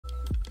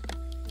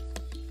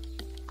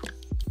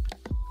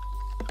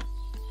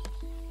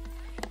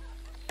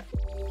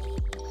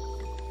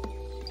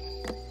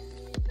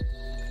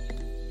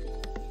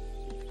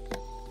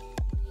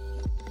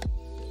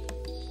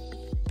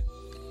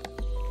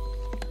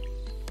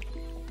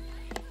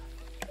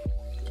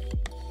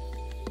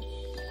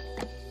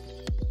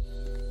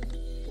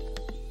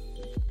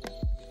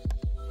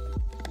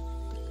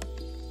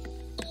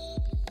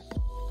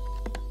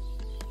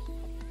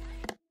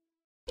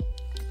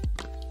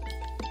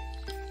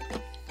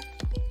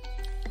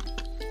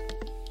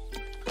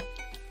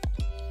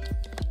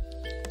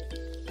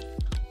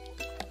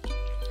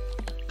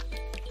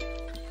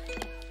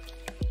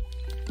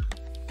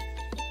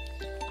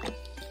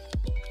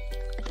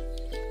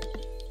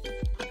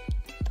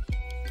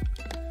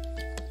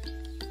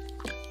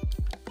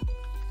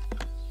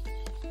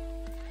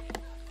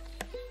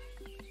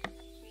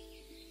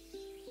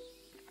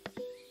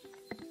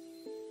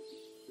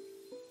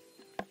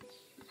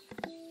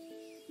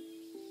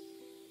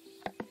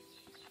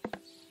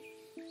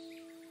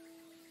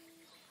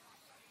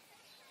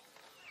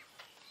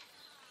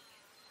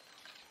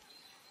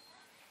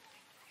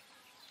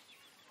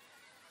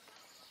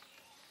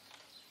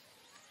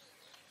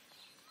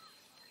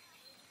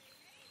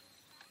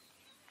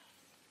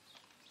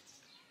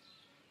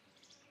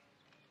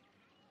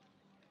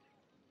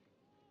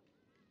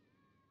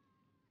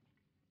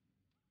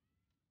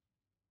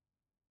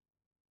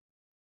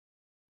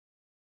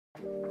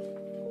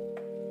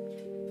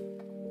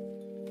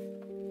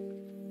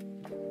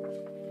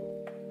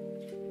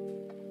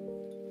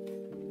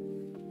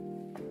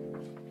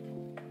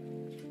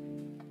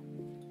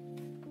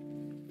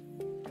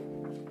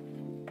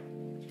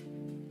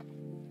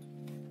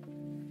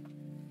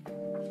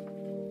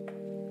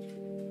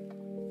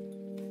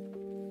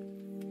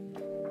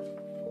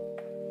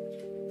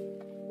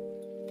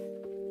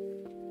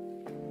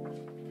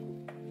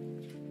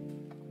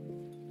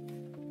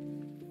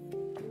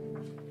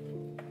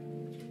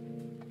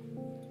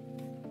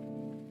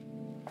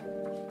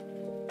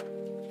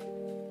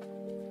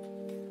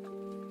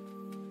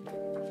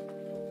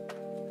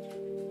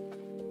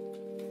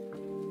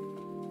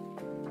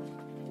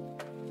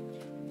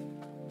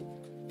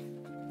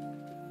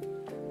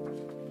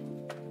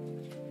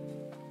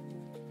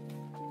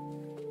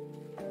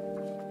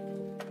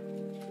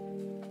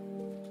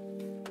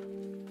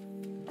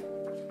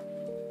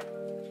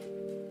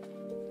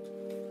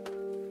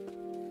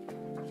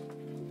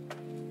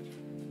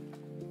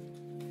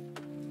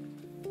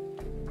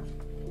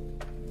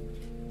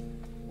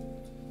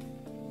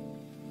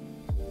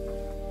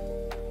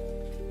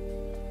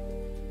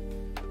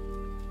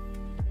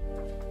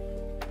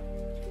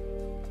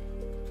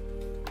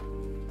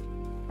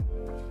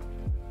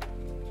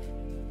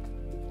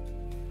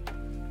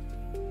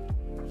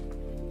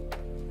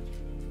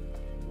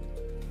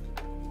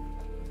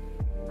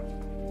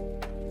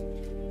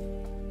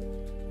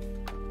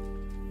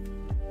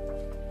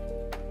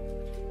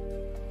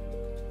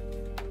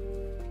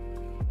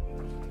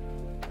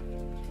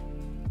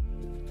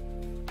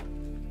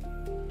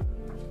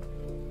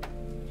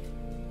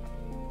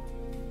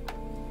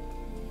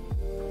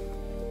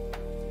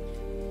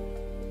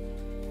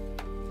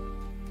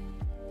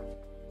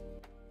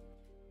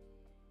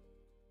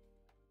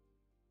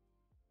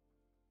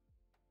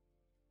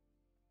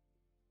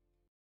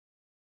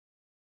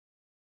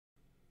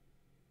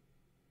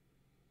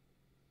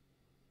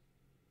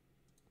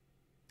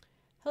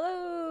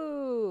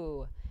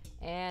Hello,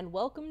 and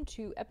welcome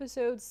to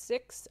episode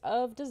 6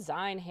 of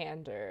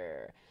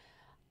Designhander.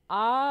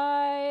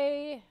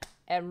 I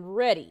am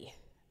ready.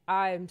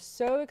 I'm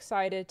so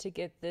excited to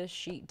get this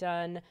sheet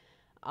done.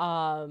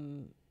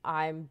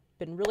 I've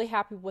been really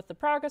happy with the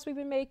progress we've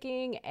been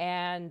making,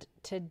 and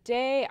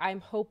today I'm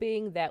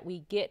hoping that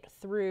we get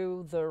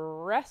through the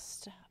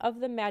rest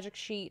of the magic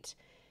sheet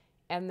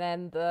and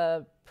then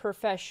the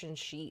profession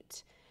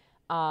sheet.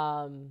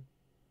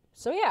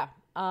 So yeah,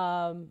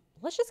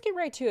 let's just get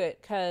right to it,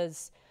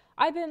 because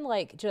I've been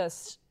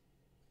just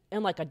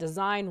in a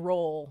design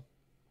role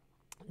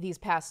this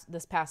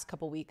past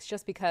couple weeks,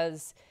 just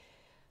because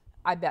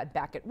I've been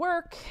back at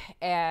work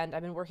and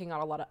I've been working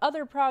on a lot of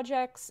other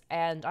projects,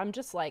 and I'm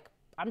just like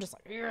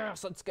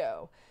yes, let's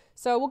go.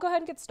 So we'll go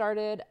ahead and get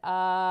started.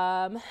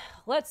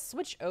 Let's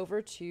switch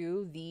over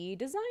to the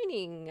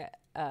designing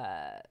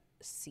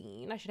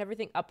scene. I should have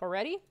everything up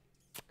already.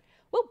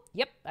 Well,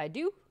 yep, I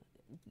do.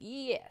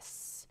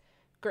 Yes.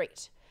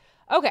 Great.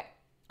 Okay,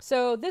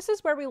 so this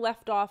is where we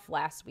left off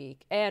last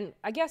week. And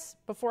I guess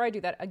before I do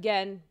that,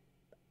 again,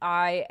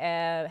 I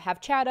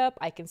have chat up.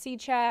 I can see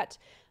chat.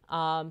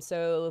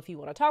 So if you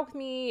want to talk with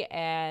me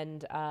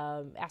and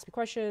ask me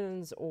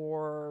questions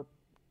or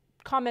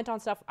comment on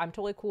stuff, I'm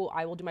totally cool.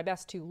 I will do my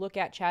best to look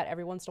at chat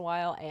every once in a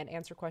while and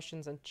answer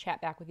questions and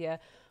chat back with you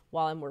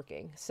while I'm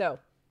working. So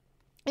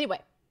anyway,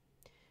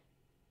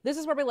 this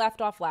is where we left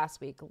off last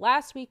week.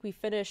 Last week we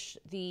finished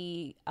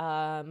the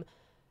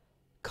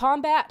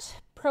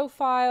combat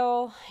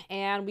profile,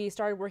 and we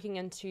started working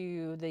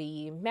into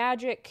the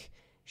magic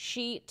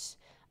sheet,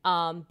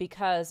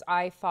 because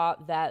I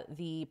thought that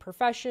the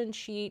profession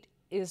sheet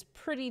is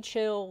pretty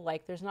chill.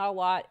 Like, there's not a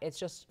lot. It's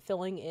just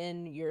filling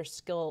in your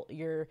skill,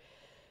 your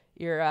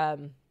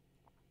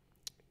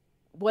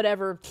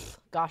whatever,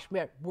 gosh,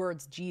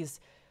 words,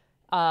 geez,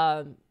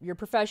 your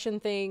profession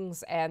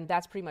things, and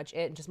that's pretty much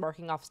it, and just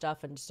marking off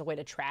stuff and just a way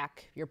to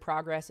track your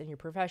progress in your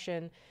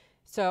profession.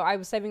 So I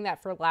was saving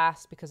that for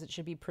last because it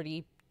should be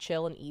pretty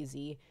chill and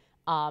easy.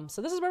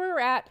 So this is where we were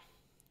at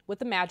with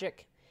the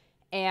magic.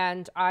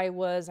 And I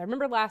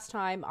remember last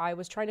time I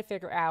was trying to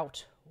figure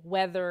out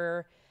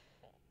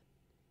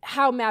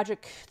how the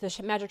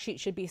magic sheet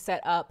should be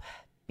set up,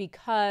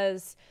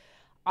 because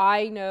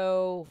I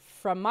know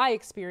from my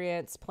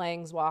experience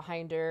playing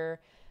Zweihander,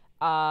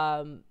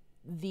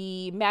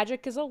 the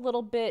magic is a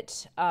little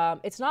bit,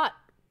 it's not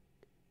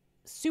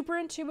super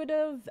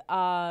intuitive.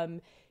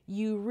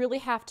 You really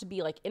have to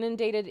be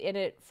inundated in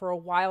it for a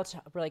while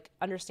to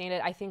understand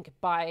it. I think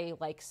by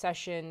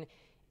session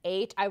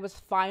 8, I was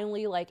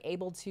finally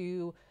able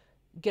to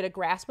get a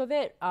grasp of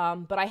it.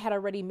 But I had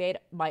already made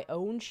my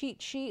own cheat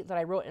sheet that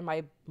I wrote in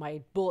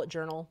my bullet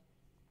journal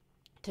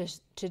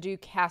to do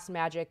cast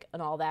magic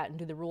and all that and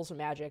do the rules of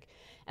magic.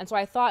 And so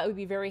I thought it would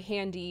be very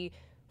handy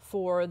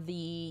for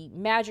the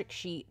magic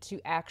sheet to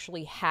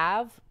actually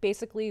have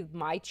basically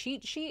my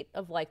cheat sheet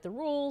of the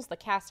rules, the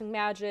casting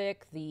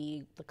magic,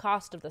 the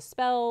cost of the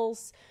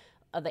spells,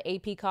 the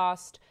AP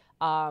cost,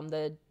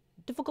 the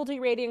difficulty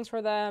ratings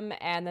for them,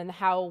 and then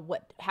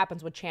what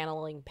happens with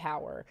channeling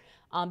power,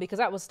 because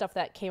that was stuff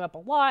that came up a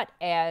lot,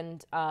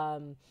 and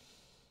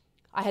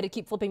I had to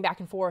keep flipping back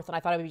and forth, and I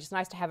thought it would be just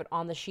nice to have it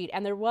on the sheet.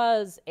 And there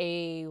was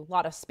a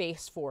lot of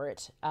space for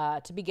it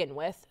to begin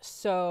with.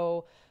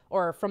 So,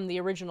 or from the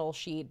original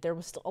sheet, there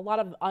was still a lot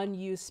of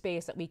unused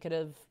space that we could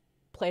have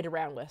played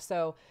around with.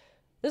 So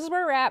this is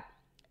where we're at.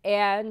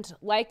 And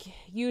like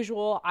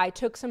usual, I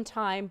took some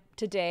time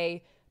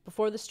today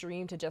before the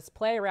stream to just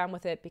play around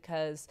with it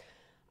because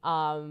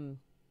I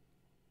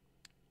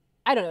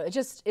don't know.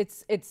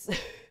 It's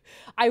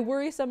I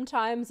worry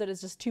sometimes that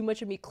it's just too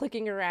much of me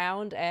clicking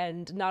around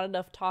and not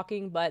enough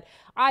talking, but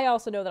I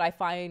also know that I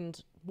find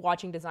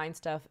watching design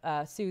stuff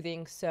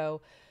soothing.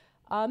 So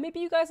maybe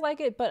you guys like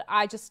it, but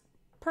I just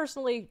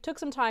personally took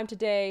some time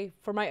today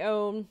for my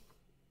own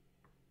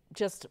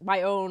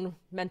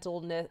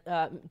mental,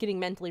 getting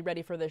mentally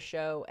ready for this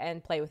show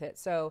and play with it.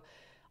 So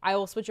I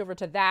will switch over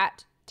to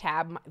that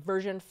tab,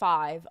 version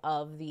 5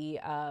 of the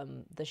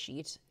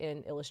sheet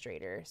in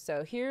Illustrator.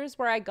 So here's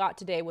where I got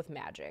today with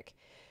magic.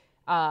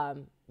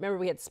 Remember,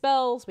 we had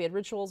spells, we had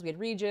rituals, we had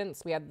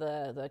regents, we had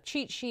the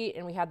cheat sheet,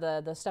 and we had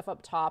the stuff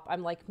up top.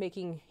 I'm like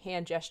making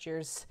hand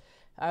gestures.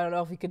 I don't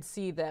know if you could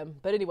see them,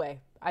 but anyway,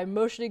 I'm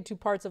motioning to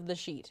parts of the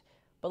sheet.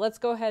 But let's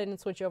go ahead and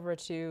switch over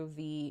to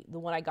the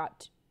one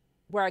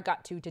where I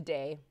got to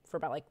today for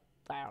about, like,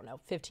 I don't know,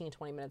 15,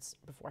 20 minutes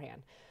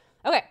beforehand.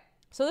 Okay,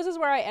 so this is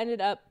where I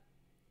ended up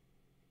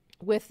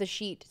with the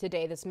sheet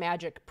today, this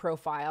magic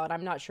profile, and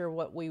I'm not sure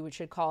what we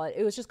should call it.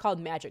 It was just called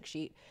magic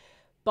sheet,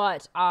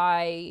 but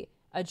I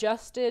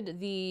adjusted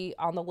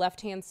on the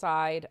left-hand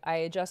side, I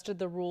adjusted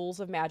the rules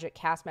of magic,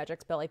 cast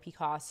magic, spell AP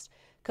cost,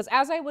 because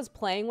as I was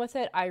playing with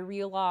it, I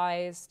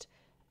realized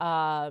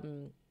that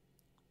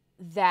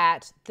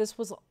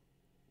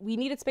we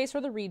needed space for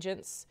the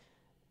regents.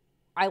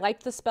 I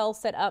liked the spell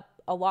set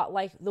up a lot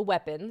like the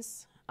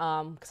weapons,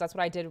 because that's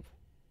what I did.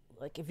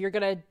 Like, if you're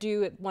gonna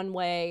do it one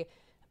way,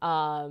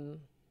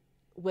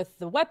 with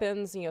the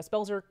weapons,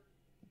 spells are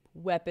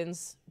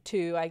weapons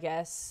too, I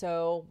guess.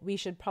 So we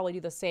should probably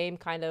do the same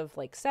kind of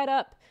like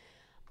setup.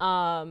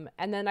 And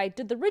then I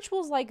did the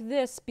rituals like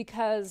this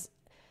because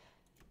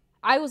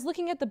I was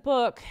looking at the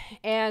book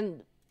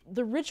and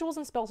the rituals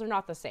and spells are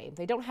not the same.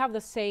 They don't have the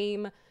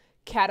same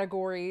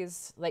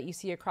categories that you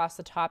see across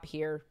the top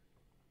here.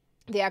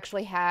 They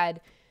actually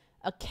had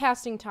a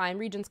casting time,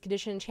 regent's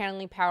condition,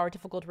 channeling power,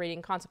 difficult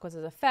rating,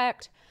 consequences,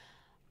 effect.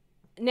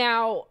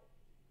 Now,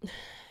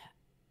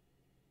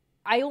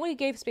 I only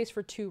gave space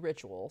for 2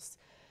 rituals.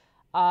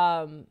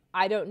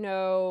 I don't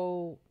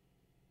know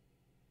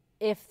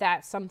if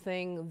that's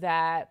something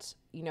that,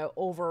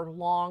 over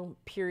long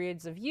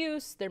periods of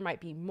use, there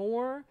might be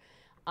more.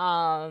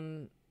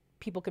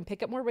 People can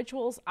pick up more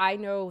rituals. I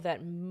know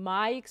that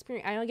my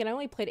experience, I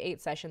only played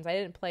 8 sessions. I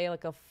didn't play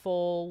like a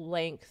full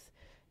length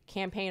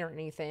campaign or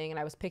anything, and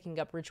I was picking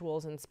up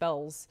rituals and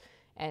spells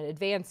and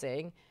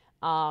advancing.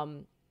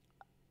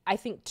 I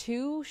think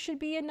 2 should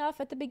be enough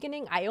at the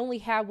beginning. I only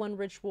had 1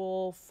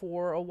 ritual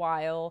for a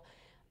while,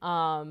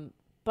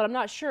 but I'm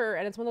not sure.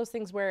 And it's one of those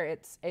things where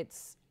it's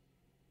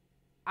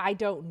I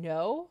don't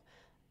know,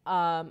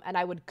 and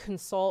I would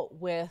consult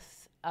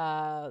with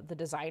the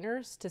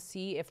designers to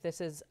see if this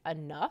is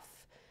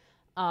enough.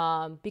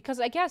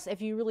 Because I guess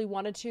if you really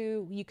wanted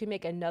to, you could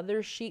make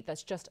another sheet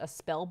that's just a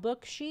spell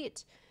book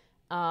sheet,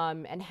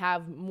 and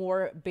have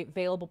more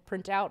available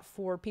printout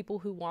for people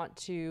who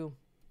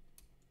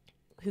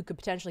could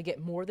potentially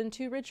get more than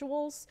 2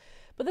 rituals.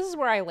 But this is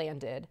where I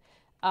landed.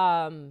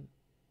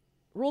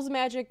 Rules of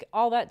magic,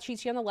 all that cheat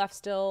sheet on the left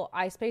still.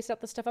 I spaced out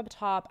the stuff up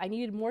top. I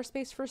needed more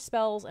space for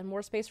spells and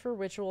more space for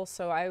rituals,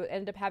 so I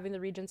ended up having the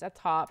regents at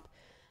top.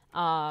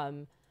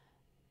 Again,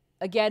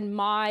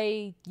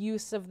 my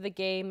use of the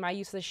game, my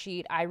use of the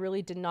sheet, I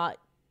really did not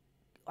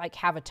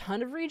have a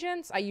ton of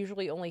regents. I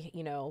usually only,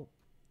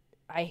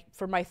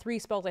 for my 3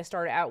 spells I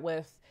started out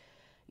with,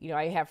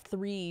 I have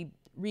 3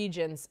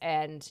 regents,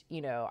 and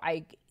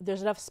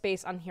there's enough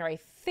space on here, I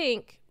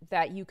think,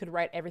 that you could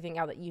write everything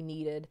out that you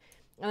needed.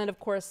 And then of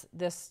course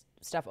this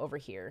stuff over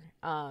here.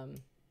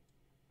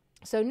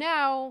 So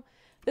now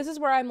this is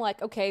where I'm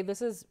like, okay,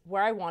 this is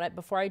where I want it.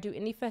 Before I do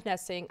any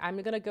finessing,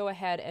 I'm gonna go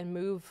ahead and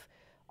move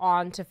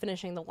on to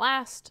finishing the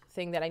last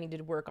thing that I needed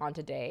to work on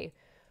today,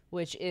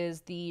 which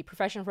is the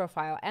profession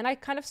profile. And I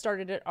kind of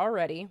started it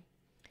already.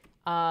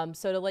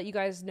 So to let you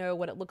guys know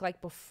what it looked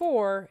like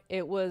before,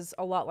 it was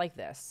a lot like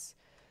this.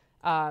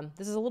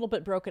 This is a little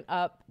bit broken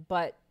up,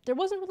 but there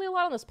wasn't really a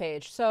lot on this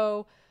page.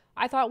 So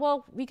I thought,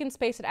 well, we can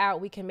space it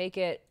out. We can make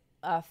it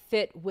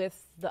fit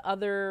with the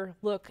other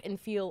look and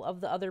feel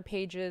of the other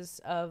pages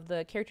of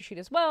the character sheet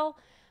as well.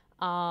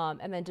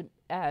 And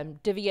then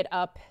divvy it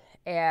up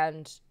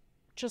and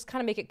just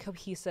kind of make it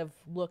cohesive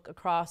look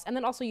across. And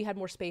then also you had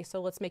more space,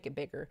 so let's make it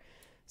bigger.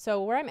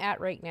 So where I'm at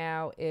right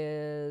now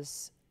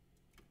is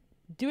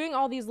doing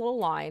all these little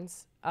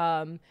lines.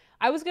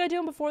 I was going to do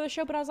them before the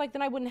show, but I was like,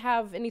 then I wouldn't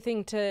have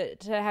anything to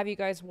have you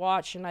guys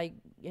watch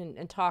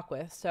and talk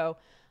with. So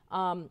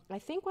I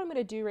think what I'm going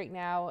to do right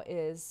now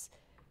is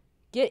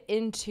get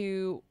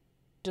into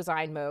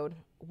design mode,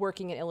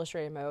 working in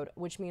Illustrator mode,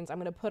 which means I'm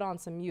going to put on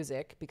some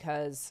music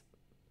because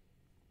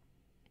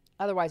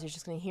otherwise you're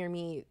just going to hear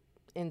me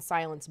in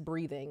silence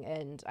breathing,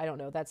 and I don't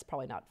know, that's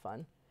probably not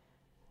fun.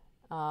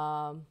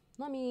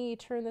 Let me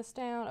turn this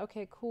down.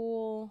 Okay,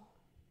 cool.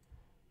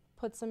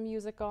 Put some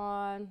music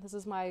on. This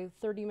is my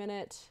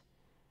 30-minute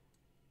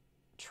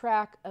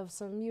track of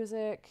some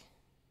music.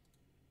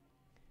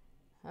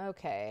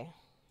 Okay,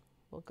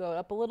 we'll go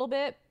up a little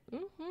bit.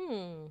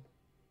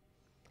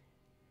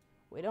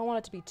 We don't want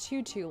it to be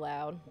too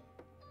loud.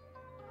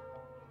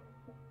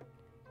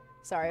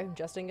 Sorry, I'm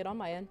adjusting it on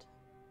my end.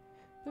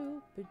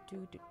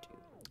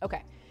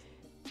 Okay,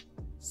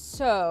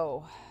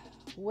 so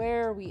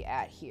where are we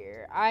at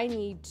here? I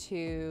need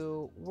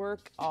to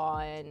work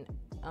on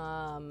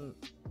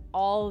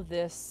all of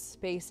this,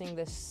 spacing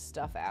this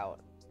stuff out.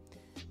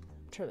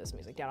 Turn this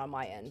music down on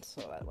my end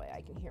so that way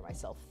I can hear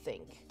myself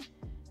think.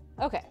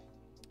 Okay,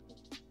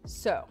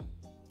 so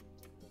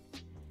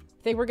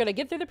I think we're gonna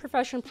get through the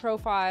profession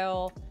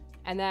profile,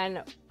 and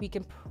then we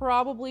can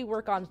probably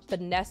work on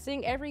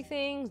finessing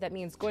everything. That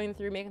means going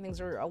through, making things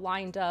are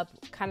lined up,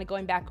 kind of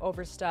going back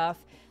over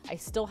stuff. I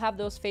still have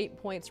those fate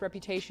points,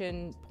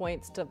 reputation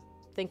points to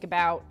think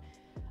about.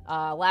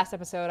 Last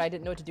episode, I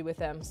didn't know what to do with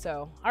them.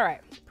 So, all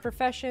right,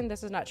 profession,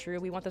 this is not true.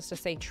 We want this to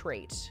say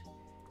trait.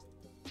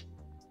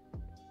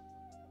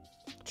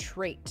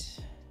 Trait.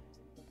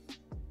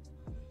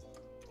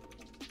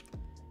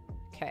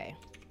 Okay.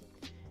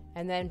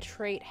 And then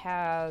trait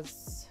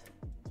has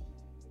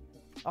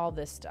all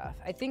this stuff.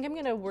 I think I'm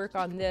gonna work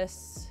on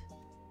this.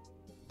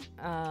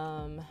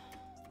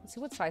 Let's see,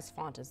 what size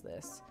font is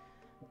this?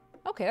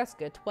 Okay, that's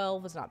good.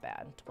 12 is not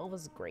bad. 12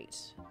 is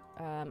great.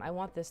 I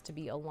want this to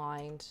be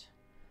aligned.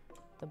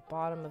 The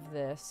bottom of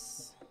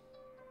this.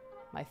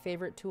 My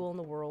favorite tool in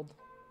the world.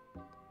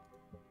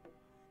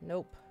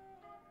 Nope.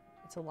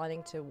 It's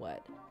aligning to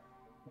what?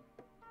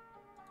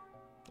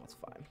 That's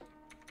fine.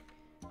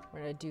 We're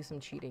gonna do some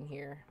cheating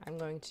here. I'm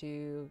going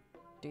to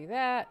do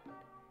that.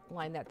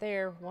 Line that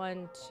there.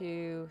 1,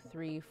 2,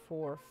 3,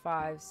 4,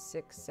 5,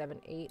 6, 7,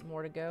 8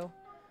 more to go.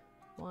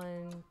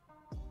 1,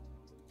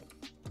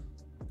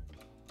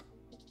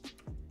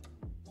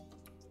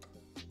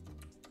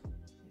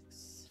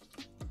 6,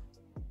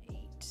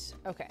 8.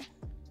 Okay.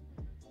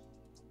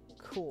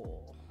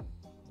 Cool.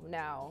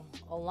 Now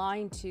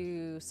align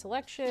to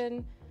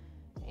selection,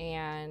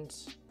 and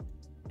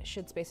it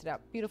should space it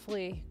out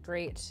beautifully.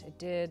 Great, it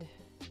did.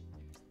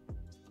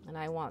 And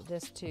I want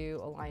this to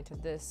align to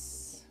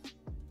this.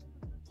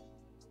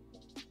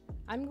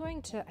 I think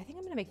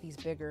I'm gonna make these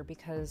bigger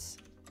because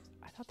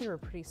I thought they were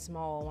pretty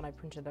small when I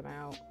printed them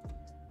out.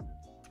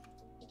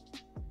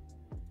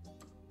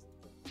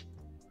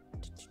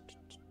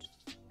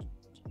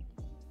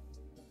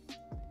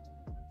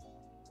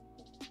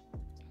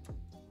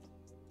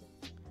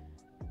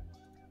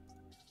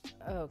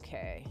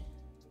 Okay.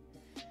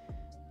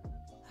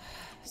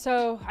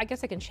 So I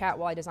guess I can chat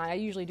while I design. I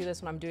usually do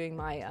this when I'm doing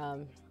my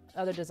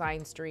other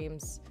design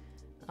streams,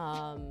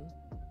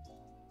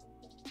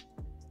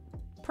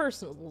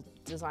 personal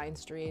design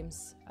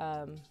streams,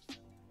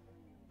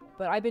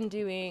 but I've been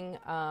doing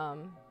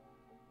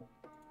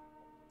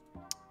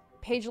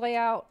page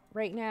layout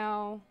right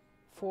now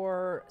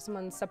for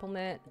someone's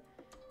supplement.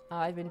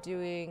 I've been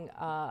doing,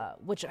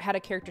 which had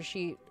a character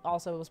sheet,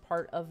 also was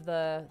part of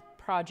the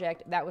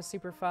project. That was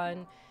super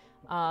fun,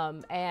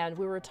 and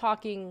we were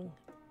talking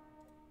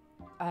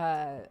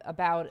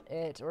about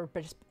it, or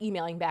just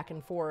emailing back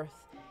and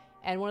forth.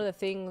 And one of the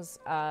things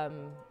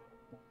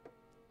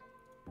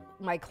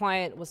my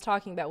client was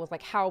talking about was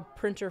like how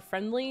printer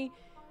friendly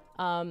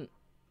the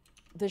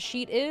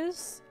sheet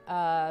is,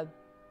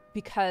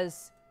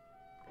 because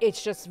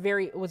it's just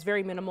it was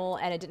very minimal,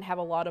 and it didn't have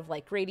a lot of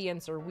like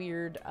gradients or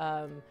weird,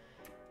 that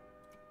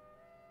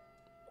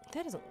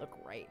doesn't look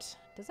right.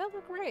 Does that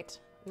look right?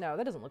 No,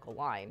 that doesn't look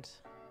aligned.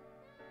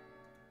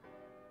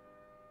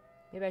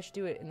 Maybe I should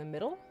do it in the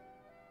middle.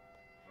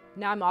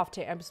 Now I'm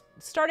I'm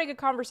starting a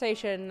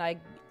conversation. I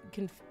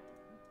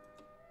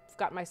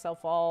got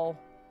myself all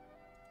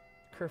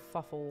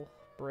kerfuffle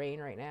brain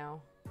right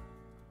now.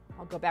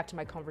 I'll go back to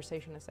my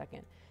conversation in a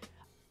second.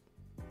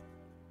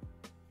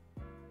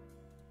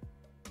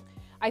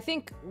 I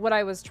think what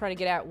I was trying to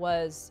get at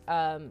was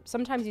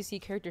sometimes you see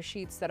character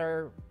sheets that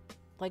are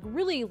like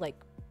really like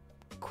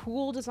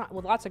cool design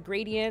with lots of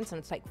gradients, and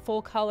it's like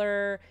full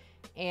color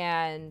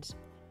and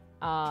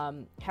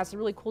has some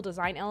really cool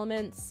design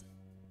elements.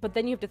 But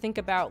then you have to think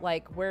about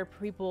like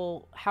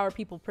how are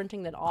people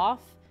printing that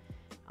off,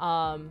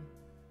 and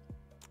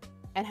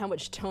how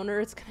much toner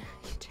it's gonna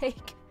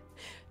take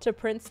to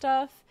print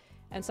stuff.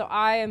 And so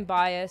I am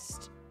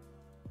biased.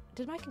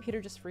 Did my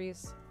computer just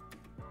freeze?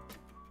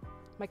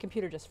 My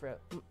computer just froze.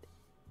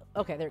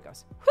 Okay, there it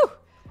goes. Whew.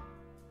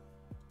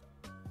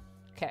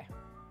 Okay.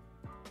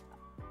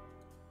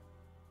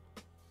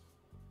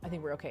 I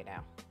think we're okay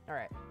now. All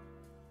right.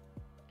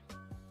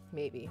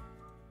 Maybe.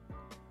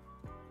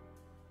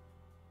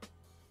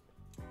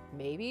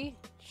 Maybe?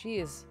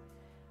 Jeez.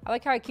 I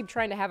like how I keep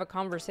trying to have a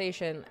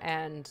conversation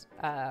and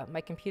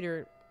my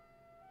computer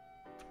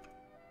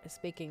is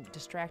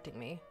distracting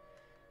me.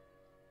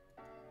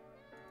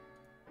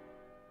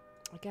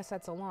 I guess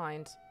that's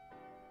aligned.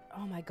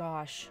 Oh my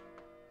gosh.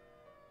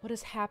 What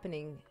is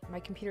happening? My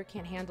computer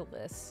can't handle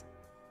this.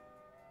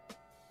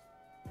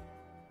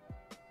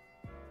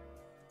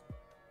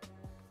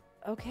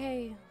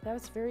 Okay, that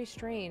was very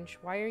strange.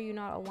 Why are you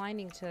not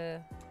aligning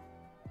to...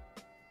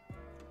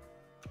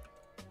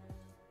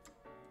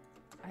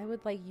 I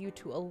would like you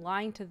to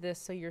align to this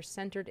so you're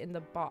centered in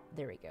the bot.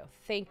 There we go.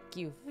 Thank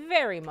you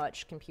very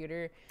much,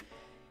 computer.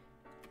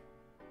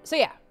 So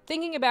yeah,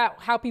 thinking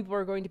about how people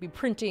are going to be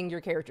printing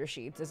your character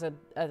sheets is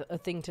a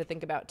thing to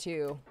think about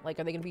too. Like,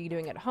 are they going to be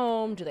doing it at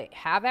home? Do they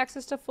have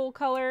access to full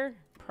color?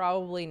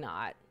 Probably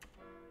not.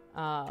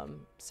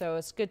 So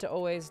it's good to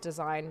always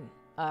design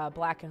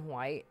black and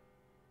white.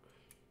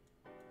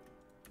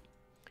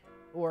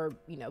 Or,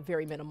 you know,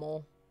 very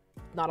minimal.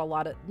 Not a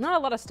lot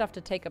of stuff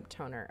to take up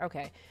toner.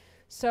 Okay.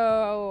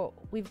 So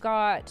we've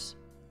got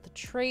the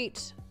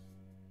trait.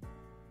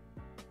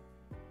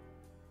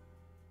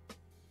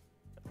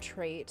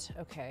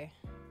 Okay.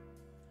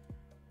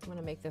 I'm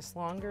gonna make this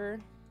longer.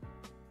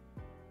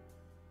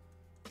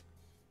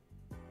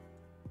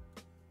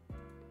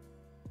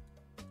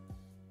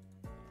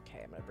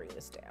 Okay, I'm gonna bring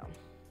this down.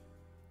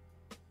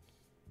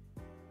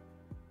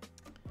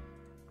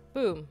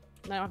 Boom.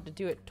 I don't have to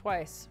do it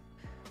twice.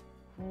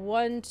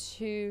 1,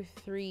 2,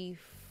 3,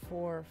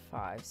 4,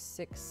 5,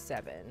 6,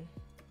 7.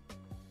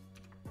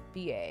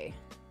 BA.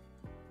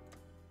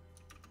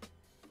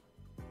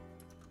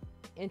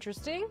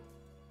 Interesting.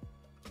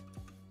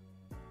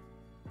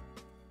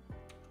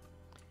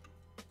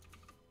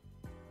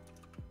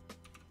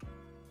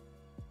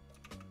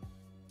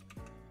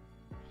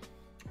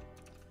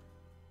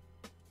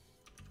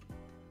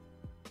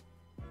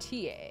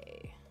 TA,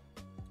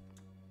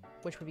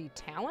 which would be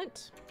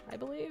talent, I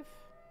believe.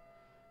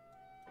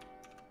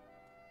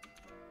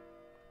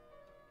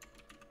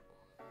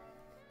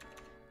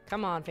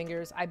 Come on,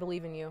 fingers. I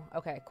believe in you.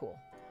 Okay, cool.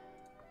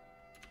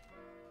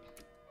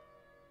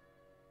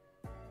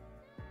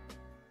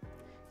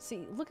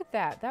 See, look at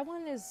that. That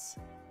one is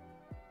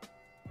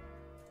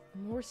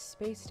more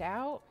spaced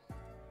out.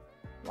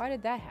 Why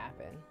did that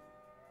happen?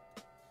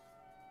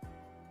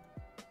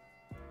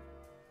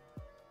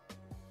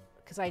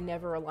 Because I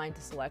never aligned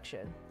to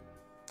selection.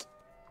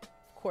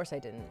 Of course I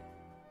didn't.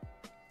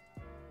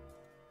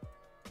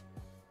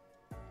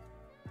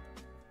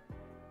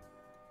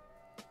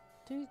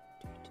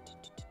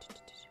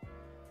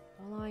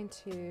 Align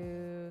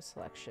to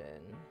selection.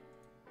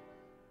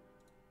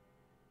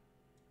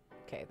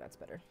 Okay, that's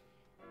better.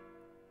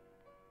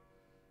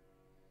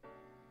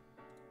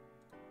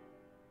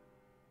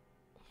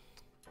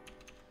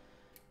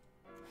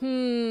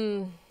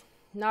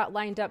 Not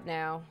lined up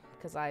now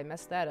because I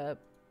messed that up.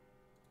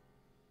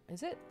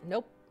 Is it?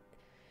 Nope.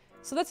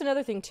 So that's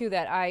another thing too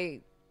that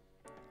I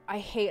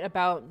hate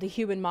about the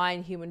human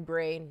mind, human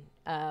brain,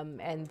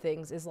 and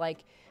things is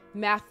like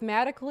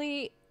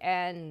mathematically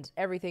and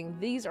everything,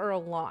 these are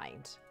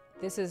aligned.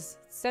 This is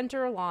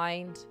center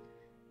aligned,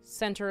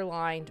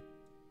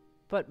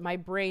 but my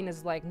brain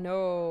is like,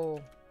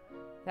 no,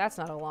 that's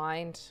not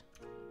aligned.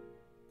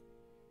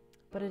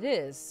 But it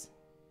is.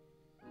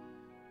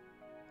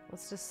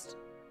 Let's just,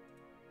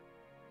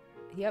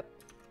 yep.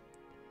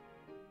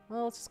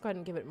 Well, let's just go ahead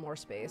and give it more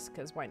space,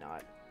 because why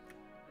not?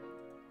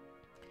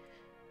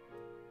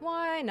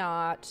 Why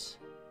not?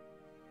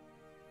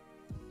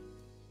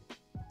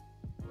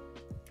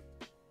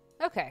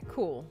 Okay,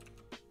 cool.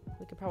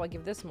 We could probably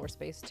give this more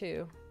space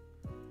too.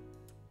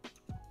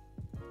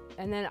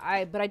 And then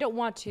but I don't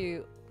want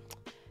to,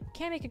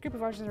 can't make a group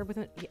of artists that are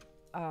within,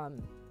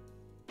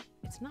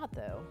 it's not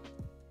though.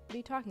 What are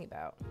you talking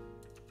about?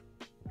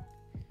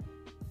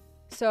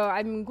 So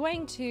I'm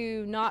going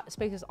to not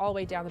space this all the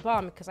way down the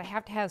bottom because I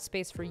have to have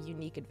space for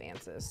unique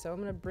advances. So I'm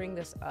going to bring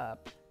this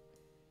up.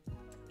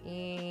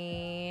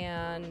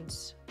 And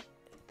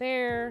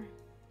there.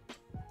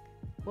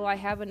 Will I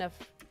have enough?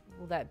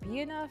 Will that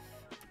be enough?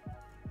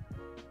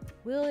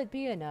 Will it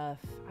be enough?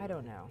 I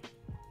don't know.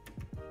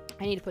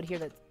 I need to put here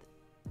that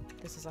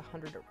this is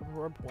 100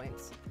 reward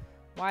points.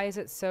 Why is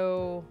it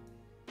so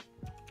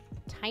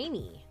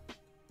tiny?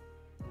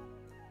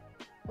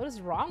 What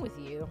is wrong with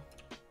you?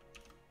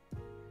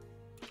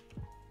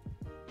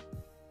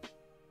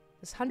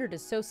 This 100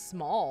 is so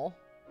small.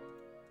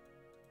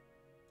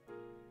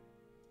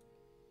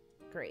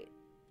 Great.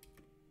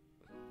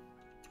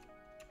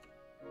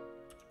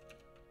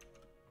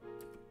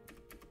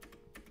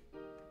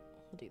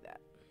 We'll do that.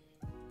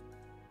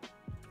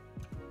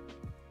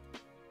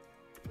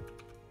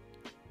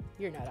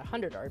 You're not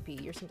 100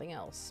 RP, you're something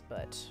else,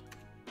 but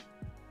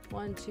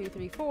 1, 2,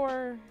 3, 4.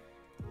 1,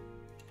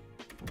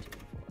 2, 3,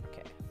 4.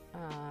 Okay.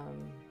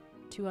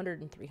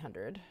 200 and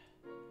 300.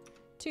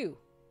 2.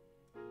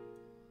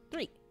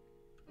 3.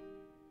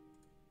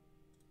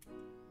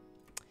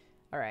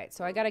 All right,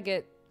 so I gotta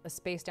get a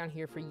space down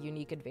here for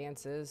unique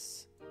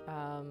advances.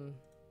 I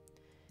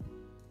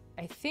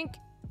think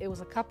it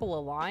was a couple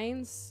of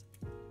lines,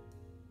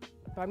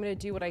 but I'm gonna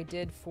do what I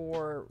did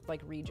for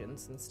like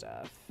regions and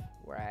stuff,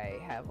 where I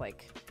have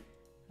like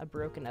a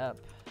broken up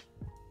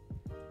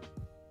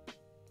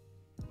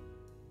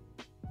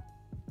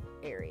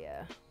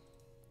area.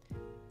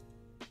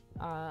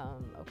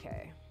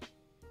 Okay.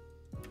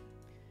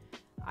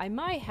 I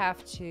might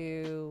have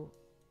to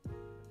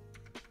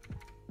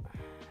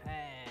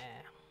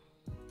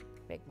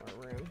make more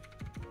room.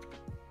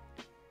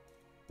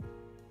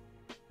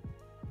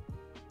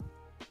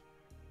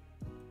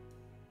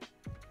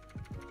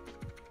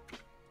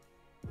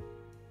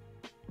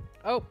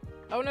 Oh,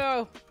 oh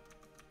no!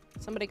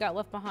 Somebody got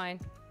left behind.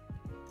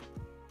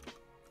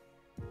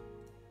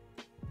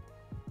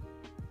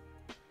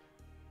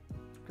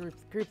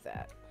 Group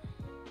that.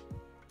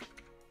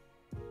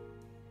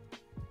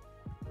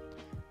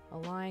 A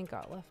line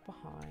got left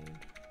behind.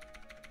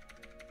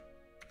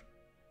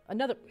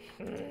 Another.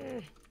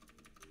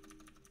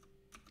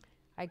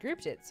 I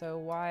grouped it, so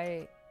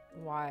why?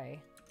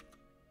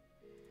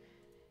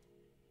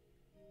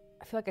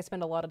 I feel like I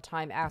spend a lot of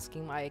time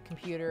asking my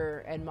computer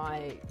and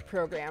my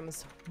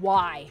programs,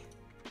 why?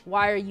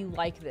 Why are you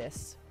like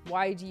this?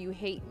 Why do you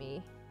hate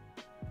me?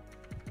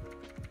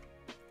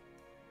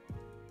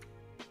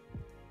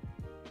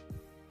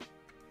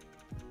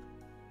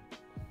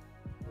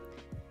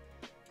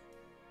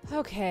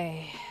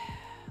 Okay,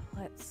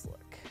 let's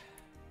look.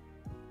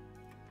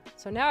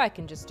 So now I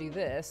can just do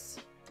this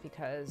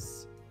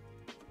because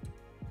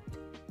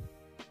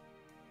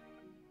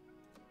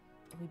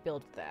we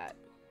built that.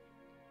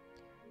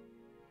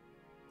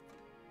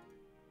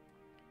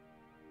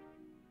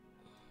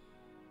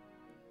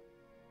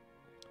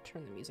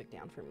 Turn the music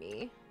down for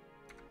me.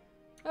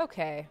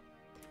 Okay,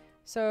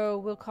 so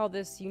we'll call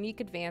this Unique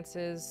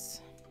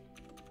Advances.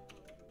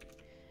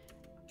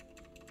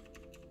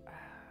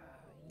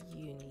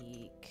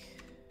 Unique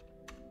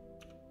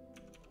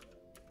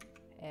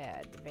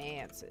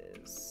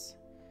Advances.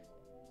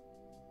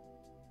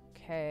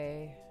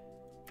 Okay.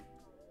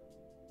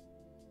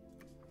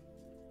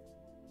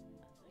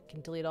 I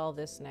can delete all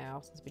this now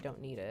since we don't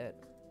need it.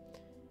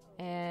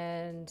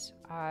 And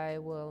I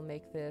will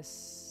make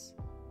this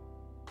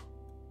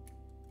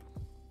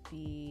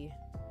be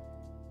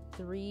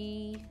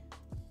 3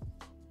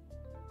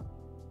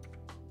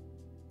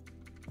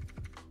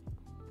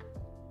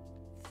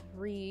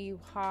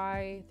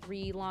 high,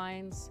 3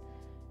 lines,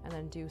 and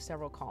then do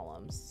several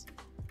columns.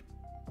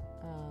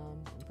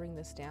 Bring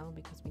this down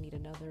because we need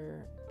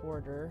another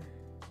border,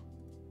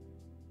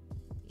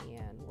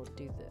 and we'll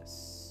do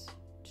this.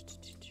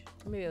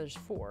 Maybe there's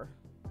 4.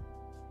 Do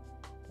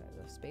I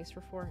have space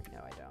for 4? No,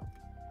 I don't.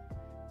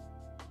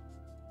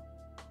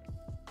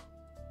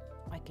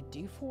 I could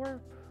do 4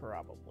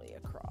 probably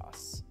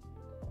across.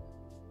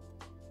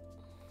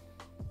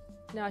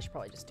 No, I should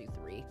probably just do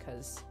 3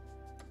 because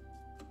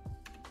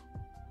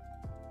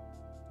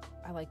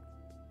I like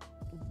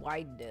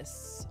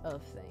wideness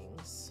of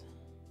things.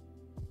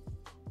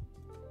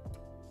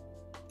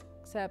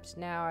 Except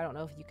now I don't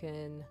know if you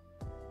can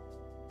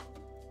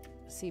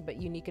see, but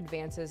Unique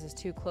Advances is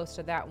too close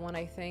to that one,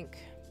 I think.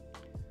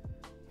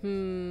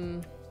 We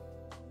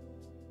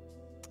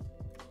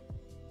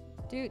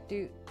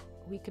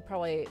could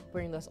probably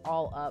bring this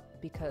all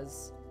up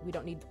because we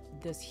don't need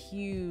this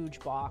huge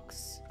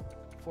box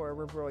for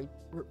reward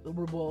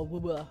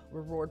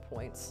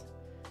points.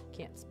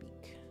 Can't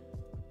speak.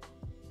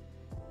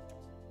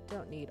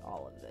 Don't need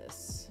all of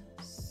this.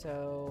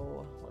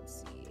 So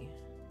let's see.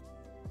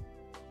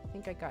 I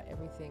think I got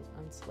everything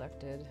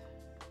unselected.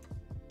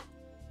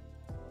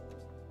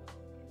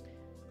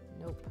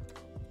 Nope.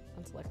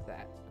 Unselect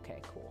that.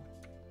 Okay, cool.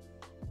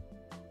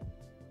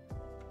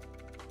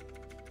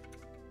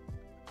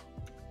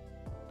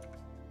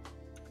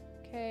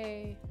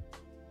 Okay.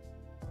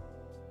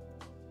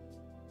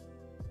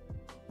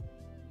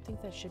 I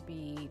think that should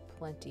be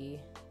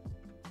plenty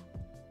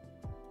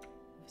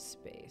of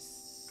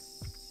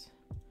space.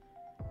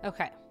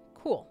 Okay,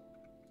 cool.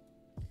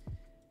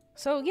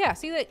 So yeah,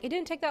 see that it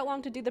didn't take that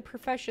long to do the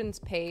professions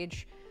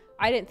page.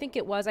 I didn't think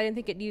it was. I didn't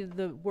think it needed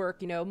the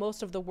work. You know,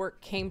 most of the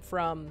work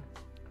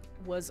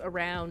was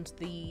around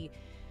the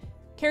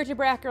character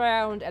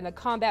background and the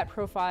combat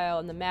profile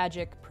and the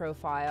magic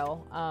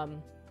profile.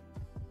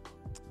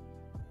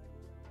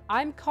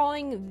 I'm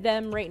calling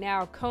them right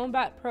now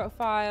combat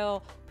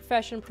profile,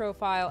 profession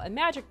profile, and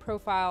magic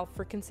profile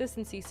for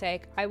consistency's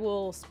sake. I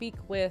will speak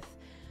with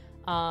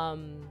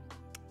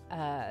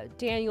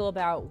Daniel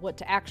about what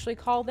to actually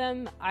call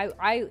them.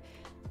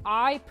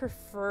 I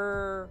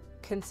prefer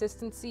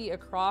consistency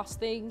across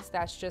things.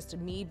 That's just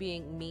me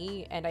being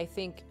me, and I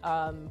think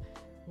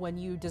when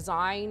you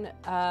design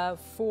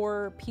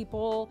for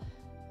people,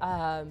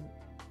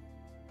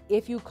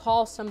 if you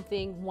call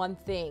something one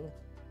thing,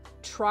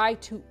 try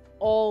to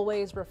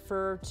always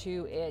refer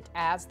to it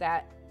as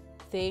that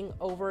thing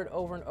over and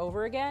over and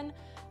over again.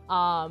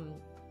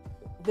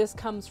 This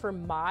comes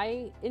from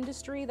my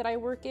industry that I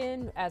work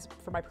in as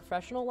for my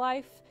professional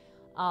life.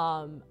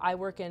 I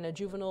work in a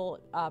juvenile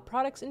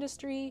products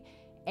industry,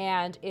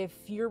 and if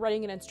you're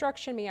writing an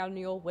instruction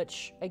manual,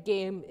 which a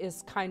game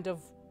is kind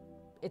of,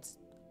 it's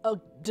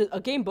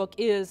a game book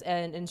is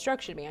an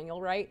instruction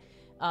manual, right?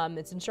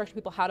 It's instructing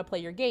people how to play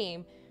your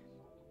game.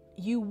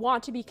 you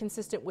want to be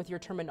consistent with your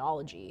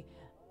terminology.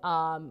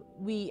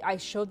 I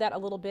showed that a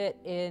little bit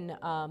in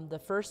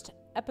the first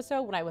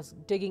episode when I was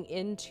digging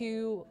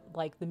into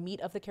like the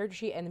meat of the character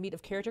sheet and the meat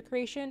of character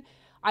creation.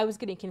 I was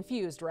getting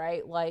confused,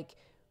 right? Like,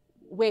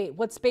 wait,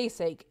 what's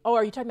basic? Oh,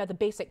 are you talking about the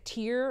basic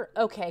tier?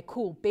 Okay,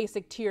 cool.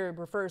 Basic tier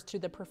refers to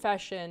the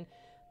profession.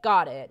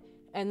 Got it.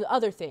 And the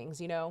other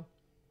things, you know?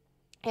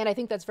 And I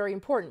think that's very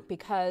important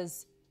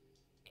because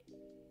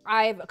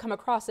I've come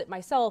across it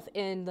myself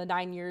in the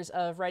 9 years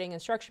of writing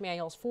instruction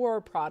manuals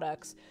for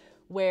products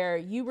where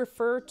you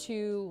refer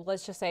to,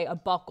 let's just say, a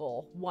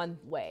buckle one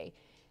way,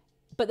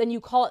 but then you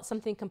call it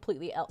something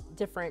completely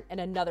different in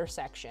another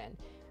section.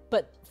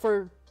 But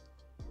for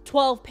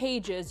 12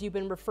 pages, you've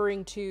been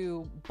referring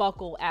to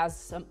buckle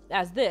as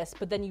this,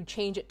 but then you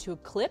change it to a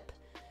clip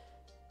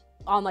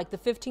on like the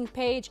 15th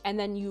page, and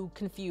then you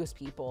confuse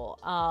people.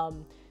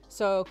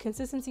 So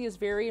consistency is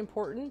very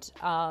important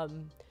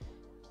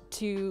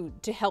to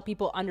help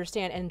people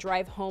understand and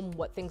drive home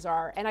what things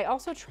are. And I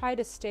also try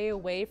to stay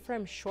away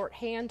from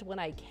shorthand when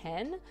I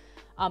can,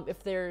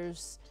 if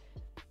there's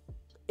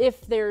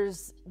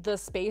the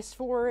space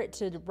for it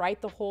to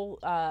write the whole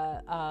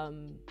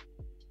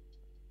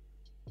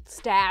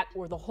stat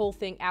or the whole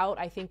thing out.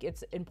 I think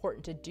it's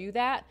important to do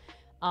that.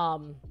 I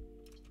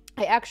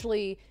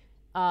actually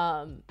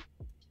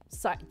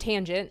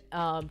tangent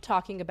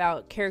talking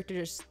about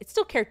characters. It's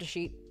still character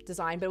sheet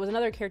design, but it was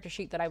another character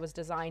sheet that I was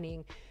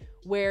designing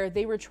where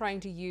they were trying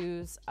to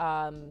use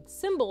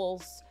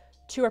symbols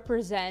to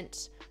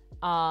represent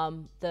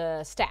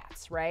the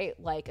stats, right?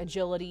 Like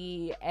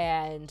agility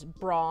and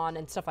brawn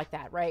and stuff like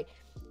that, right?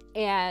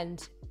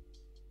 And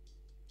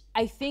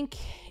I think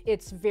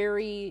it's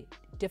very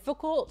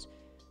difficult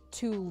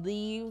to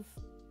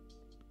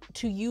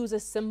use a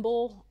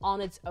symbol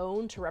on its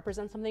own to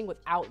represent something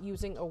without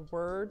using a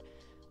word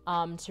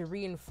to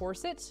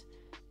reinforce it.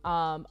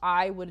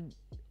 I would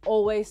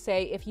always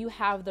say if you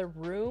have the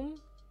room,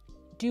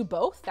 do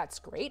both. That's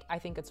great. I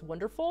think it's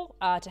wonderful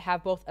to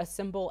have both a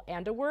symbol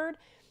and a word.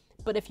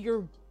 But if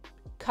you're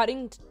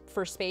cutting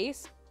for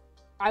space,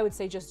 I would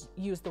say just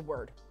use the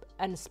word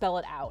and spell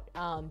it out,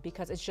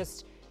 because it's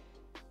just,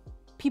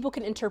 people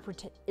can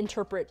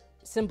interpret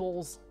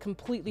symbols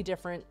completely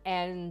different.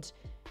 And,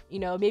 you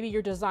know, maybe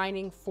you're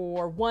designing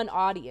for one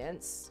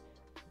audience,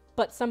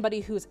 but somebody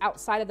who's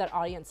outside of that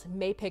audience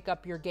may pick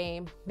up your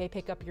game, may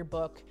pick up your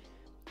book,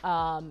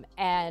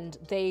 and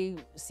they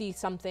see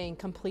something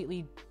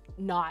completely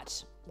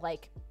not,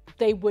 like,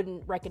 they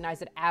wouldn't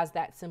recognize it as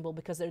that symbol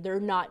because they're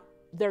not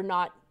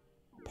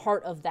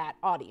part of that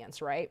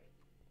audience, right?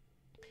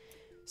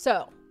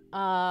 So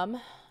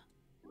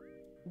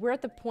we're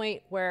at the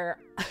point where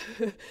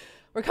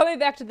we're coming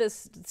back to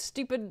this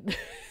stupid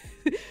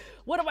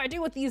what do I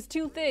do with these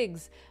two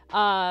things?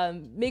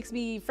 Makes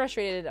me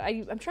frustrated.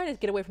 I'm trying to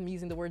get away from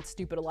using the word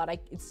stupid a lot.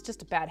 It's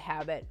just a bad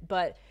habit,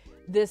 but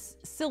this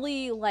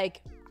silly,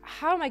 like,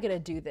 how am I going to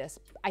do this?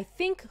 I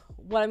think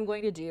what I'm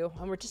going to do,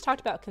 and we're just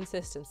talked about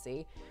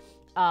consistency.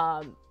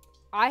 I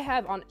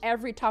have on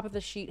every top of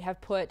the sheet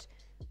have put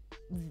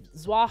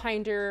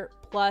Zweihander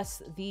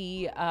plus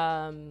the,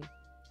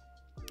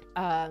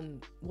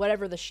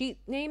 whatever the sheet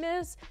name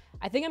is.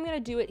 I think I'm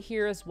going to do it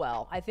here as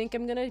well. I think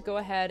I'm going to go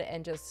ahead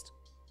and just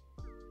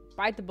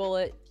bite the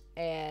bullet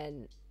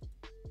and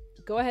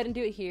go ahead and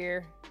do it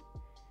here,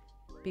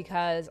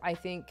 because I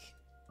think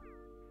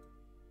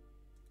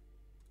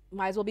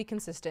might as well be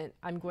consistent.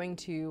 I'm going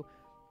to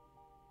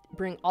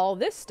bring all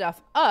this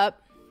stuff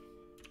up,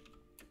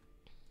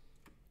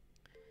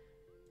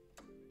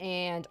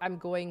 and I'm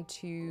going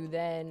to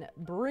then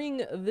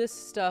bring this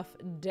stuff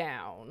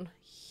down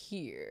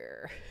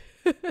here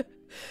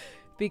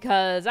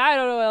because I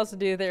don't know what else to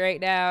do with it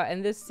right now,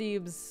 and this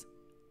seems,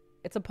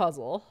 it's a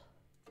puzzle.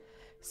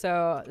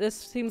 So this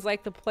seems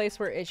like the place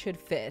where it should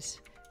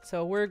fit.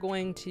 So we're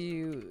going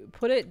to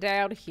put it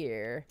down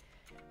here.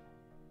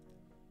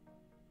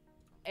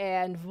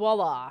 And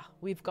voila,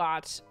 we've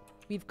got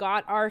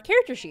our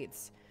character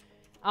sheets.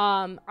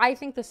 I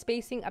think the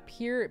spacing up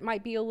here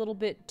might be a little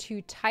bit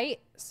too tight.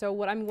 So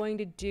what I'm going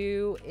to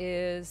do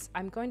is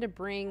I'm going to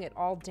bring it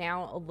all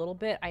down a little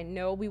bit. I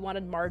know we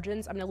wanted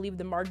margins. I'm going to leave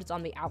the margins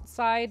on the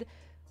outside.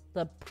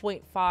 The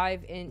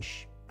 0.5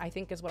 inch, I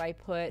think, is what I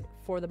put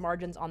for the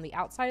margins on the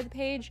outside of the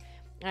page.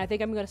 And I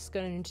think I'm just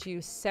going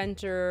to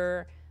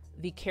center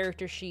the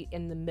character sheet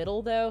in the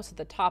middle though. So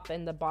the top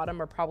and the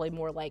bottom are probably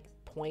more like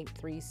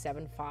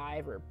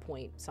 0.375 or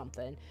point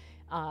something.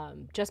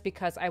 Just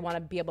because I want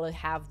to be able to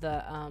have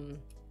the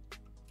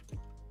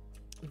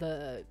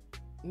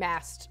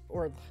mast,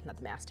 or not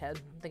the masthead,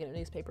 I'm thinking of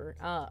newspaper,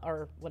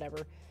 or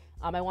whatever.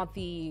 I want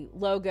the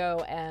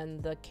logo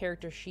and the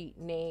character sheet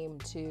name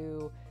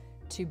to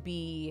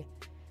be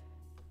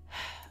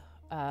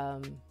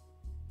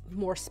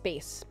more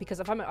space, because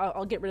if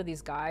I'll get rid of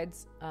these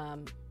guides,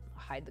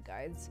 hide the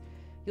guides.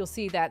 You'll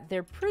see that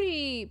they're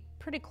pretty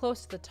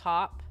close to the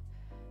top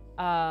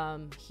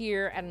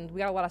here, and we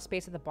got a lot of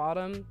space at the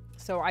bottom,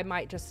 so I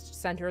might just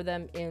center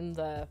them in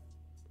the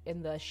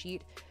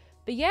sheet.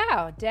 But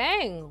yeah,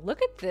 dang,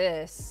 look at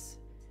this.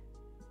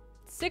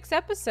 6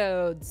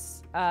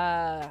 episodes,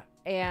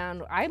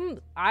 and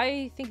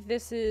I think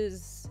this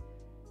is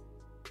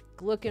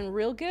looking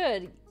real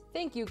good.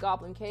 Thank you,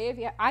 Goblin Cave.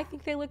 Yeah, I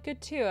think they look good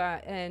too,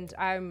 and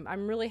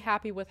I'm really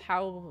happy with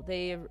how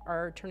they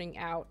are turning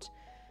out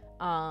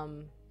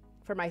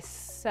for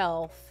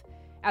myself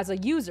as a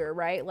user,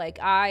 right? Like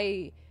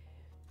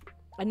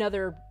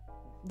another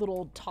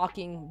little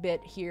talking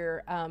bit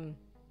here.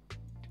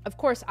 Of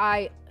course,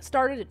 I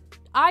started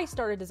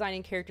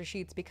designing character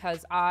sheets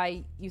because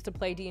I used to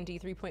play D&D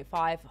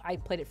 3.5. I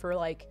played it for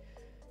like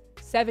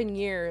 7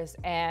 years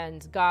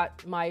and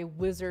got my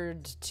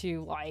wizard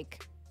to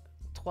like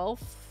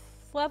 12th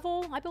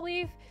level, I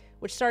believe,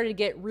 which started to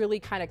get really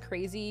kind of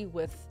crazy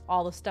with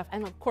all the stuff,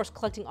 and of course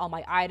collecting all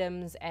my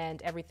items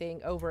and everything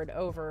over and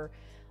over.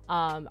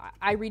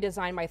 I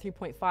redesigned my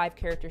 3.5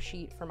 character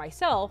sheet for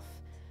myself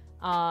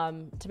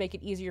to make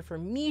it easier for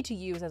me to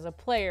use as a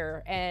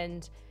player,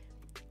 and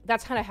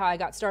that's kind of how I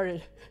got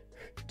started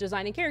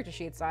designing character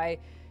sheets. I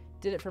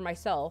did it for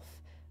myself,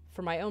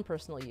 for my own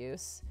personal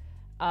use.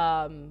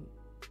 But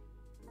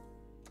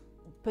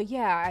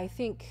yeah, I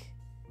think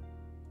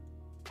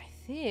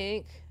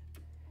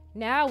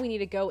now we need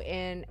to go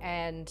in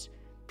and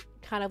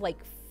kind of like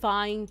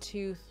fine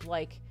tooth,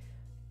 like,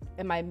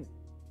 am I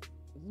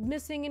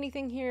missing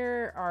anything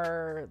here?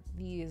 Are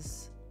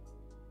these,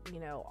 you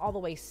know, all the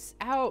way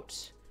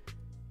out?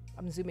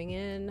 I'm zooming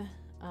in.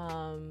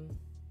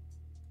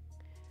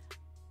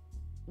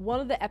 One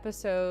of the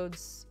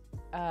episodes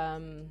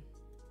that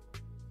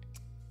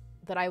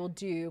I will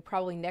do,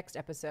 probably next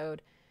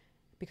episode,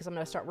 because I'm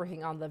going to start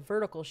working on the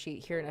vertical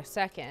sheet here in a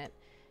second,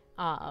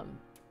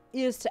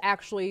 is to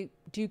actually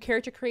do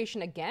character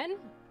creation again,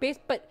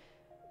 but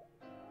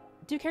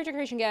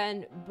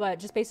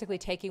just basically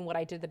taking what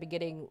I did at the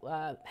beginning,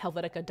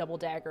 Helvetica Double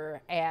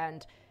Dagger,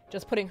 and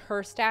just putting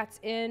her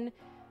stats in,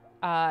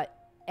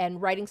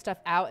 and writing stuff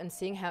out and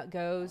seeing how it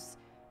goes,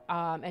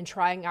 and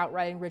trying out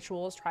writing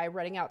rituals, try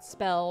writing out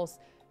spells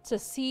to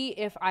see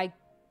if I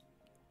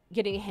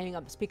get any hang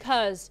ups,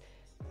 because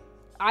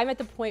I'm at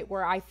the point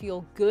where I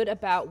feel good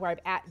about where I'm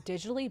at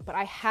digitally, but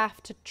I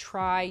have to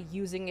try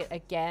using it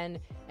again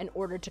in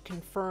order to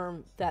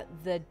confirm that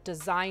the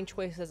design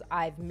choices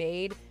I've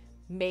made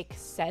make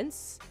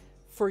sense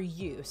for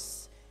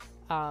use.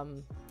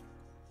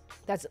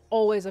 That's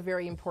always a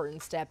very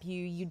important step.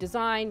 You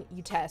design,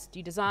 you test,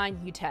 you design,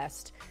 you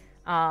test,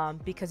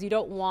 because you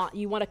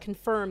want to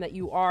confirm that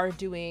you are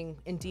doing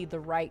indeed the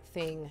right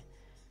thing.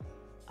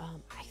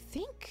 I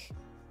think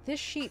this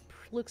sheet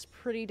looks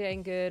pretty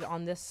dang good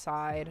on this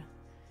side.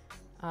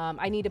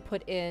 I need to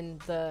put in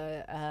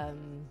the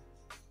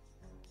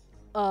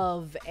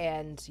of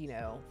and, you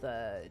know,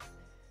 the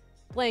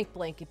blank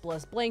blank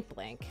plus blank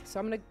blank. So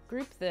I'm going to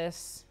group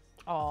this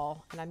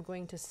all, and I'm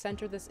going to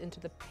center this into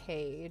the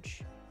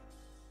page.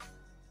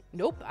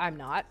 Nope, I'm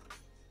not,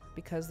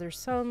 because there's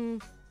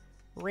some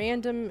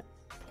random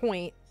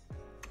point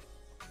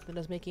that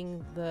is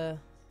making the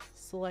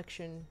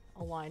selection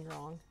align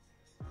wrong.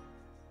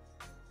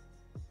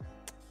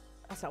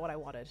 That's not what I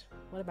wanted.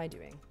 What am I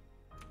doing?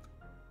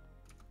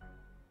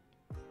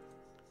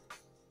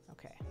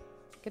 Okay.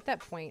 Get that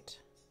point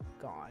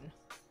gone.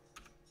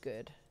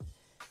 Good.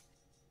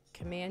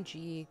 Command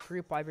G,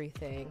 group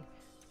everything.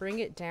 Bring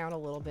it down a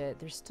little bit.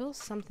 There's still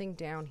something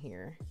down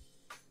here.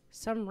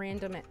 Some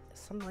random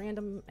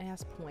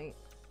ass point.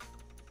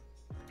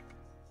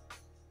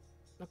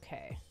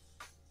 Okay.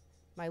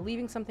 Am I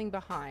leaving something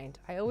behind?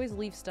 I always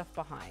leave stuff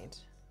behind.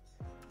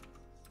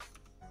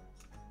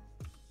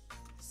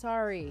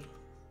 Sorry.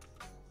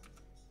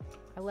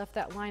 I left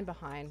that line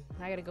behind.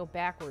 Now I gotta go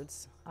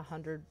backwards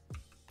 100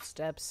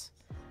 steps.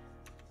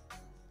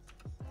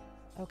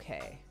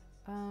 Okay.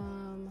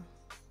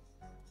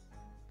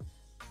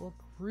 We'll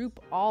group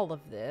all of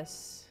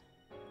this.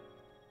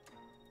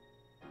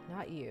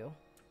 Not you.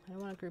 I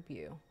don't want to group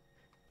you.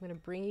 I'm going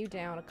to bring you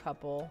down a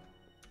couple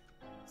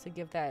to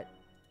give that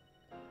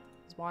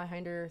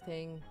Zweihander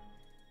thing.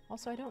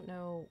 Also, I don't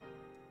know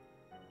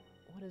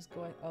what is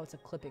going... Oh, it's a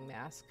clipping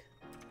mask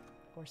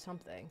or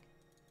something.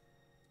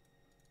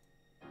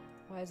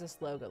 Why is this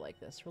logo like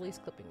this? Release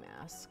clipping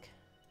mask.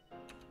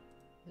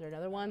 Is there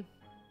another one?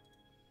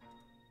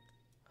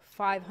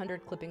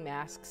 500 clipping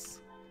masks.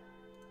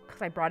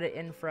 Because I brought it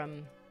in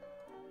from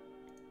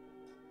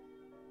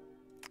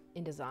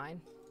InDesign.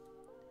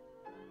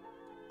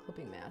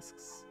 Clipping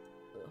masks.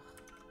 Ugh.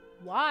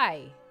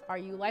 Why are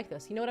you like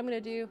this? You know what I'm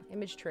going to do?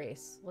 Image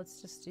trace.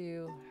 Let's just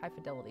do high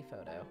fidelity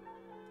photo.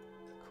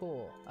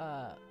 Cool.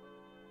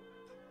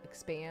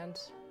 Expand.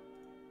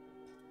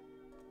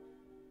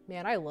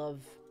 Man, I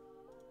love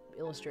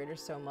Illustrator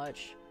so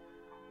much.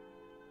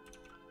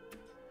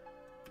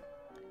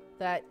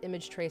 That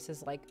image trace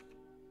is like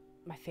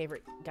my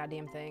favorite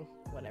goddamn thing.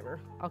 Whatever.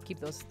 I'll keep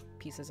those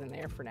pieces in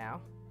there for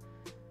now.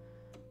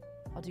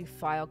 I'll do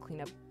file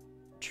cleanup,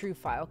 true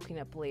file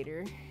cleanup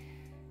later.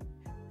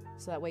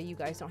 So that way you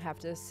guys don't have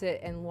to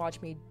sit and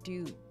watch me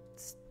do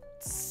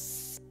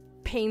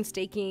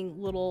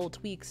painstaking little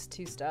tweaks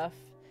to stuff.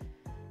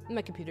 And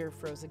my computer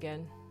froze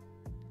again.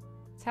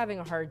 It's having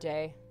a hard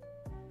day.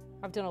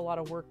 I've done a lot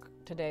of work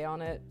today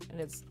on it, and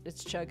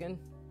it's chugging.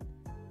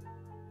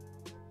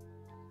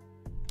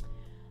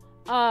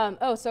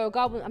 Oh, so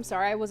Goblin, I'm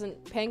sorry, I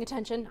wasn't paying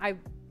attention. I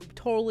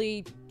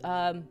totally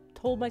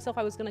told myself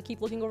I was gonna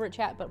keep looking over at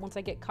chat, but once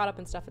I get caught up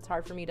in stuff, it's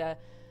hard for me to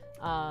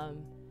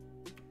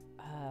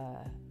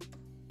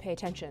pay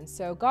attention.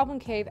 So Goblin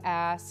Cave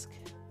asks,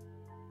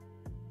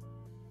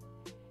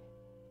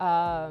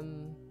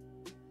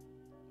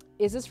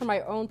 is this for my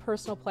own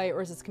personal play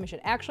or is this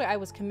commissioned? Actually, I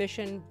was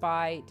commissioned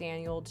by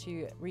Daniel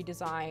to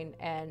redesign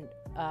and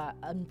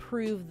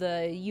improve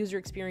the user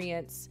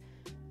experience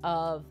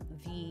of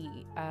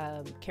the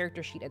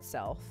character sheet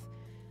itself.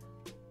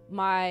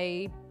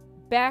 My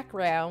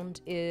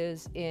background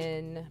is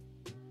in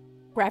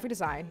graphic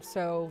design,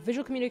 so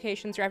visual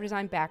communications, graphic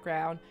design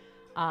background.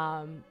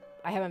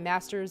 I have a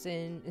master's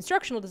in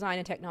instructional design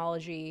and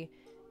technology,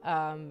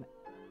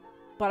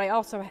 but I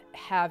also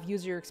have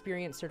user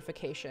experience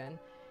certification.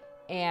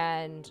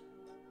 And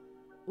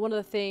one of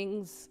the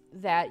things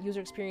that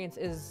user experience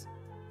is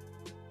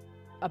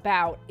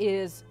about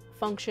is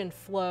function,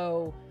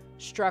 flow,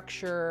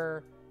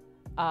 structure,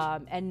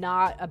 and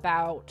not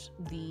about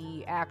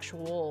the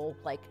actual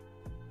like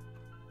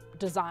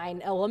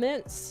design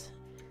elements.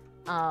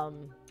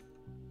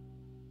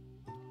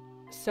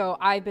 So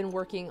I've been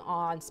working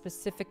on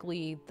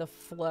specifically the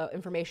flow,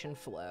 information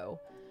flow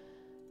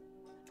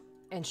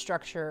and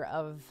structure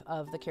of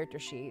the character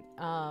sheet.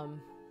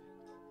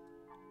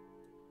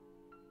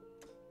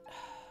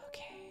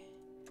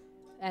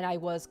 And I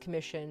was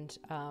commissioned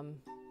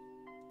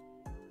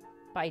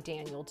by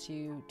Daniel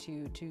to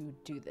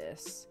do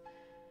this.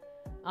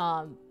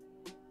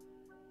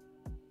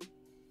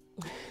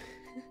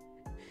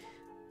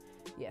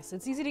 Yes,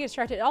 it's easy to get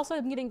distracted. Also,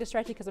 I'm getting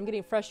distracted because I'm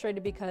getting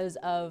frustrated because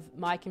of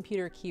my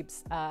computer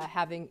keeps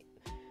having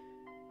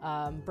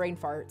brain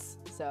farts.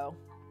 So,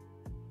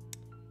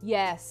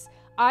 yes,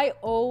 I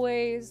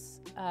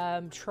always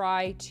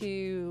try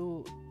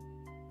to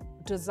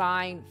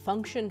design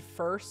function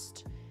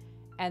first,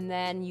 and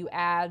then you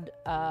add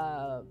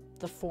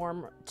the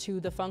form to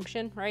the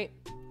function, right?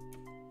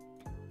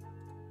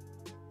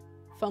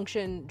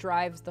 Function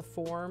drives the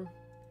form,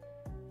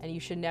 and you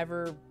should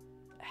never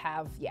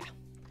have, yeah.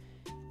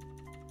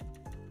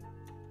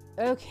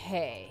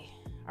 Okay,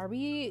 are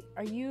you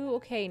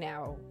okay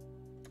now?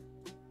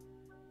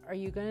 Are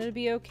you gonna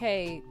be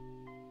okay,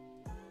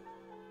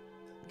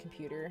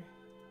 computer?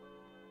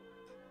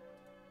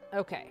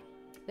 Okay,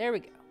 there we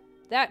go.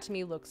 That to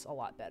me looks a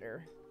lot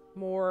better.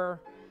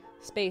 More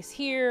space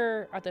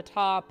here at the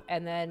top,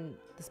 and then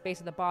the space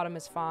at the bottom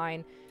is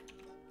fine.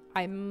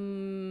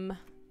 I'm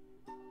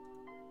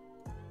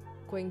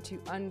going to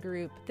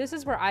ungroup. This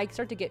is where I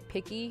start to get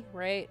picky,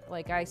 right?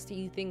 Like I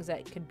see things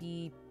that could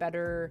be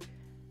better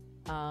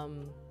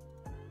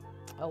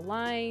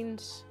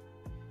aligned,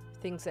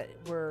 things that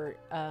were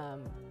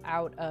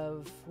out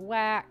of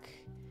whack.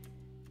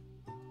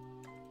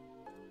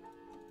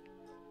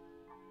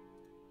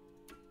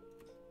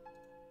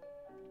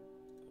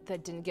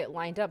 That didn't get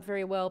lined up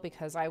very well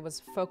because I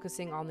was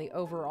focusing on the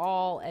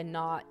overall and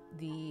not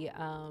the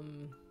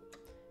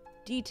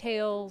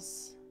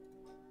details.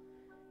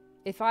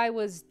 If I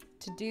was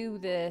to do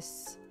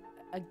this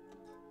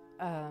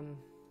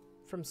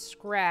from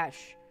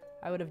scratch,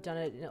 I would have done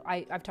it. You know,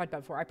 I've talked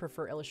about before, I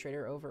prefer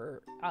Illustrator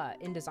over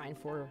InDesign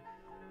for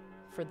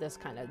this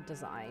kind of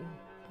design.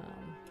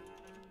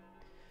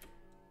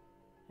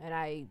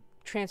 And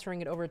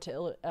transferring it over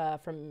to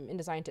from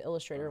InDesign to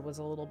Illustrator was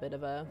a little bit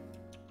of a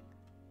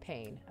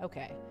pain.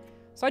 Okay,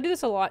 so I do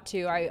this a lot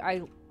too.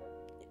 I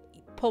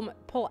pull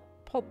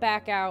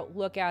back out,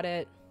 look at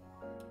it,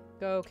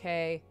 go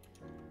okay.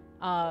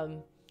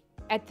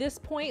 At this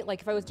point,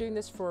 like if I was doing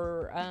this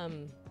for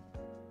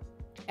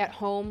at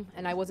home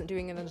and I wasn't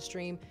doing it on the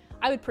stream,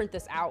 I would print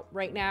this out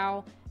right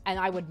now and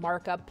I would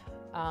mark up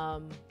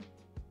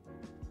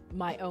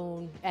my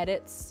own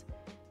edits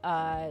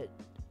and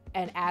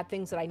add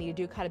things that I need to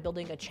do, kind of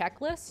building a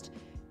checklist,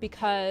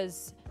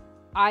 because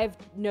I've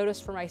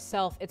noticed for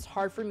myself, it's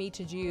hard for me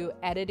to do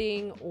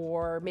editing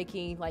or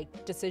making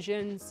like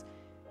decisions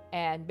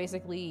and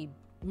basically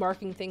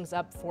marking things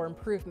up for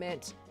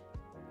improvement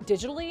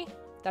digitally.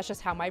 That's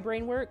just how my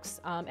brain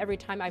works. Every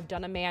time I've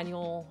done a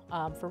manual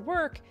for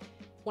work,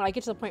 when I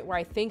get to the point where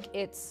I think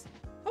it's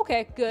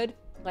okay, good,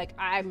 like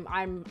I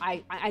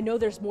know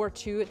there's more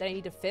to it that I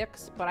need to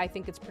fix, but I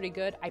think it's pretty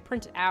good, I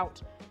print it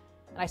out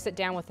and I sit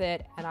down with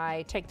it and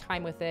I take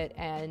time with it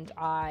and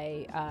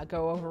I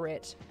go over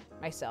it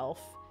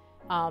myself.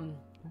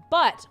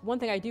 But one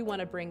thing I do want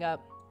to bring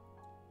up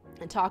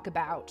and talk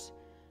about,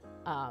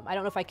 I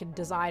don't know if I could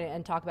design it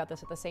and talk about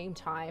this at the same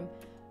time,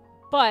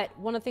 but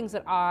one of the things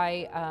that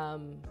I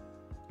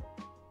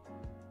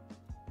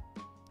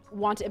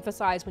want to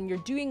emphasize when you're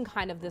doing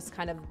kind of this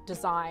kind of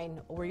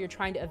design where you're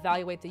trying to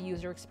evaluate the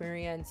user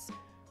experience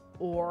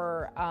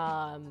or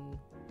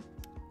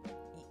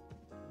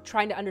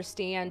trying to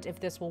understand if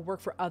this will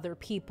work for other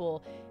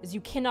people, is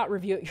you cannot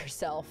review it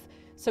yourself.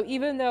 So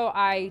even though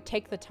I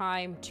take the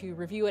time to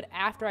review it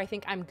after I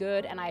think I'm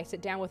good and I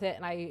sit down with it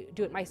and I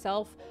do it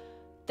myself,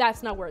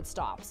 that's not where it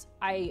stops.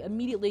 I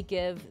immediately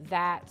give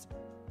that,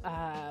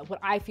 what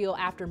I feel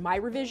after my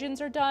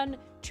revisions are done,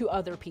 to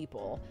other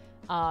people.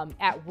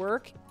 At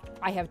work,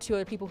 I have 2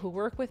 other people who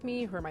work with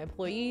me, who are my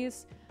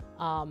employees.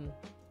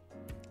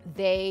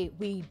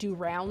 We do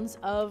rounds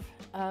of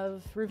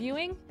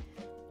reviewing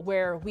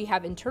where we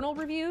have internal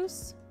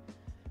reviews.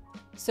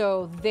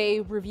 So they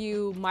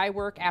review my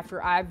work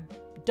after I've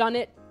done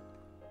it,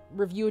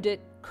 reviewed it,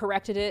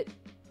 corrected it,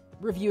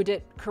 reviewed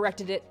it,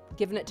 corrected it,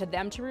 given it to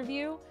them to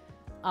review.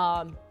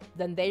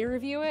 Then they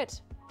review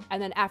it.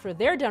 And then after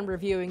they're done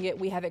reviewing it,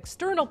 we have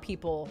external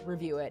people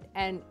review it,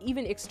 and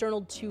even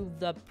external to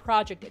the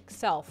project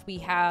itself. We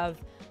have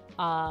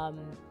our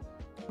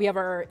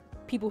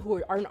people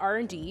who are in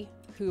R&D,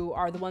 who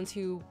are the ones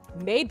who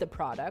made the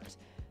product,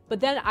 but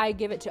then I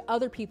give it to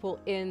other people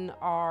in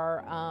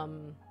our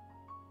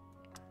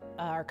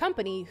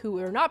company who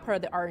are not part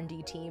of the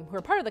R&D team, who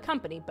are part of the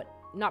company, but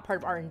not part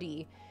of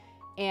R&D.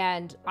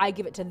 And I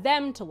give it to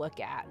them to look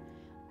at.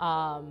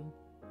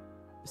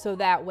 So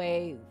that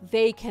way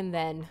they can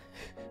then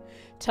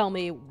tell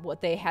me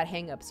what they had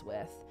hangups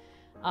with.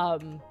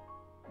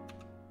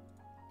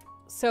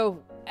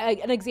 So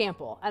an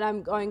example, and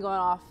I'm going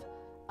off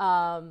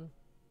a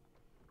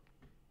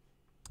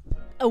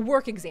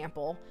work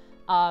example.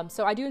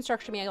 So I do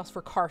instruction manuals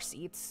for car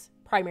seats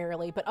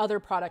primarily, but other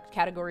product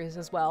categories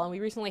as well. And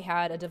we recently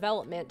had a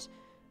development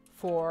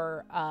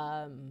for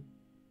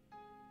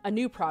a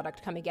new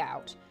product coming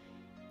out.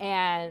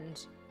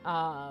 And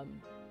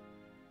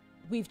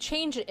we've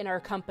changed it in our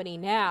company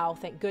now,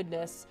 thank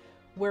goodness,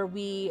 where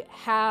we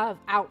have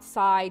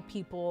outside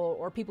people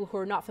or people who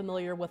are not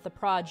familiar with the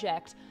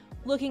project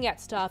looking at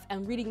stuff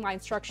and reading my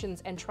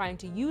instructions and trying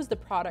to use the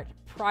product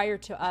prior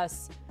to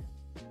us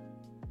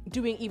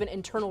doing even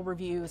internal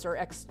reviews or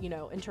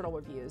internal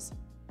reviews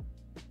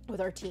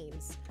with our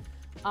teams,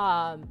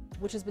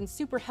 which has been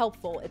super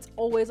helpful. It's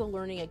always a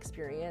learning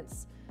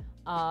experience.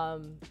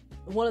 One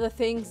of the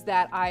things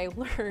that I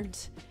learned,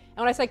 and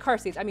when I say car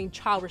seats, I mean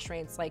child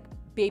restraints, like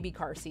baby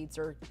car seats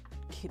or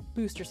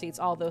booster seats,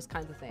 all those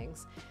kinds of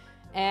things.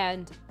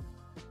 And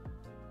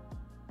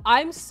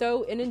I'm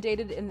so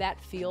inundated in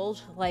that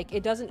field, like I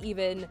don't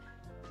even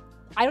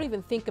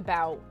think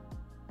about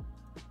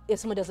if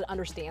someone doesn't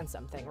understand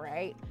something,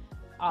 right?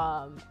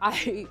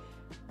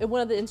 In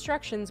one of the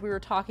instructions, we were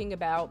talking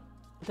about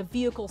the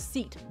vehicle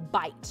seat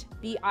bight,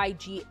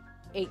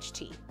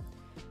 B-I-G-H-T,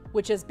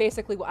 which is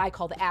basically what I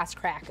call the ass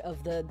crack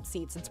of the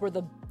seats. It's where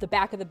the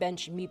back of the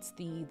bench meets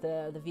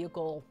the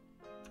vehicle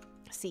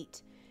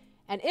seat.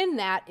 And in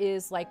that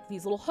is like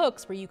these little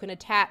hooks where you can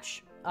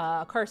attach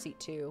a car seat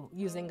to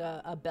using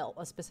a belt,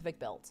 a specific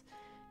belt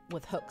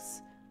with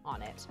hooks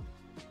on it.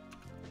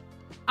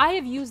 I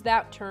have used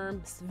that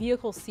term,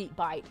 vehicle seat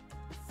bight,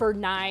 for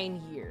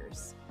 9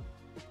 years.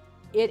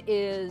 It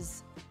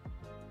is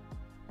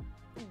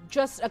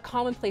just a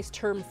commonplace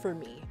term for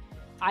me.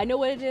 I know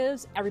what it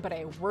is. Everybody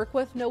I work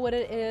with know what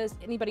it is.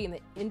 Anybody in the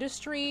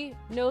industry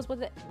knows what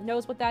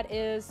that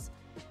is.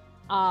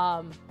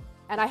 And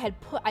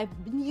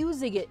I've been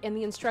using it in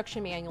the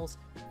instruction manuals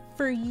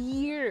for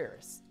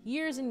years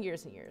and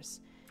years and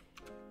years.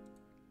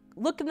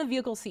 Look in the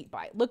vehicle seat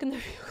bight. Look in the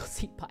vehicle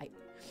seat bight.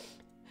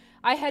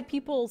 I had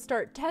people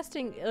start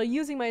testing,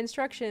 using my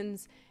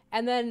instructions,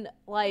 and then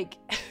like,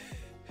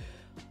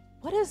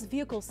 what is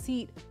vehicle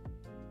seat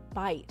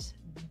bight?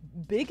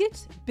 Big,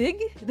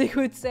 they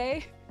would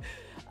say.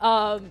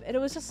 And it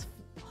was just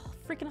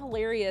freaking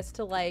hilarious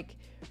to like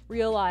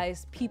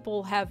realize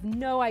people have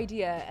no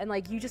idea. And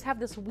like, you just have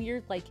this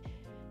weird, like,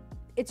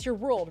 it's your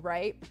world,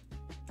 right?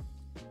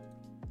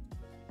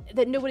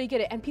 That nobody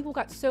get it. And people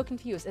got so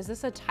confused. Is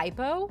this a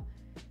typo?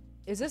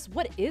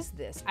 What is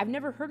this? I've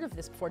never heard of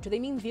this before. Do they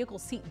mean vehicle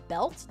seat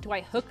belt? Do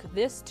I hook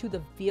this to the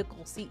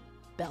vehicle seat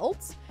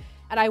belt?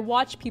 And I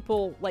watch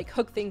people like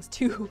hook things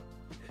to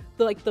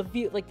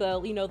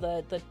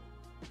the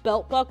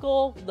belt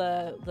buckle,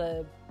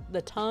 the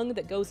tongue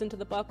that goes into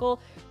the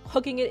buckle,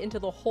 hooking it into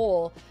the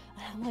hole.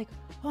 And I'm like,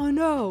 oh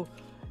no,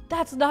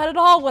 that's not at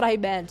all what I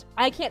meant.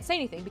 I can't say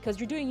anything because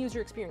you're doing user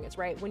experience,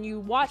 right? When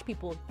you watch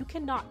people, you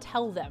cannot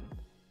tell them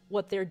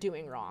what they're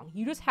doing wrong.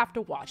 You just have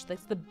to watch.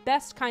 That's the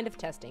best kind of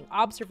testing.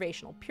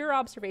 Observational, pure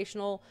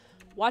observational.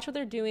 Watch what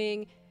they're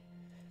doing,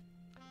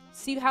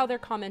 see how they're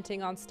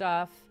commenting on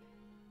stuff,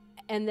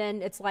 and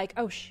then it's like,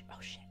 oh shit,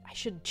 I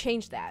should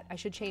change that.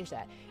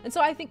 And so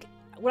I think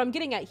what I'm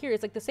getting at here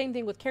is like the same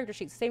thing with character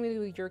sheets, same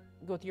thing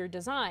with your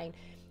design.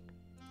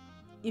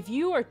 If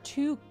you are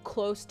too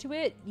close to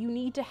it, you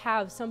need to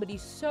have somebody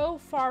so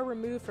far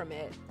removed from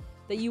it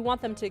that you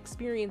want them to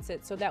experience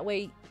it, so that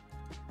way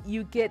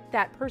you get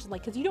that person,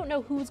 like, because you don't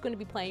know who's going to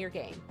be playing your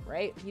game,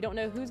 right? You don't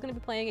know who's going to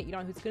be playing it. You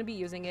don't know who's going to be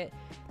using it.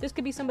 This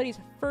could be somebody's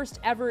first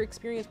ever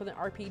experience with an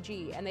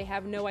RPG, and they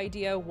have no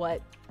idea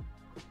what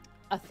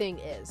a thing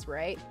is,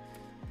 right?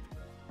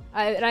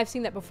 And I've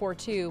seen that before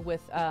too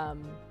with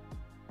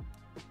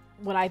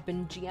when I've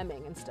been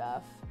GMing and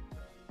stuff.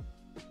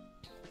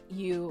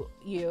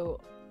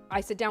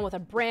 I sit down with a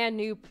brand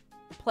new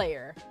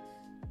player,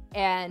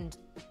 and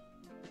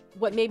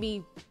what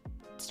maybe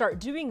start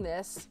doing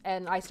this,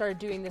 and I started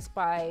doing this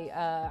by,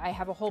 I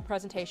have a whole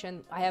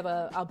presentation. I have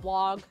a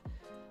blog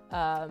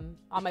on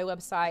my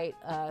website,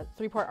 a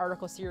 3-part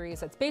article series.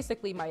 That's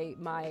basically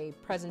my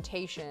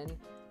presentation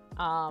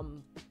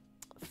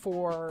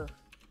for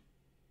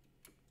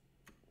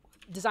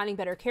designing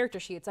better character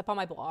sheets up on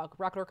my blog,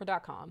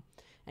 rocketorca.com,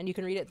 and you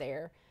can read it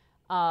there.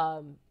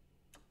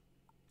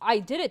 I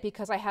did it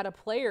because I had a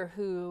player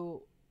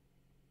who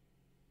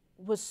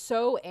was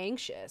so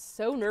anxious,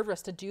 so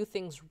nervous to do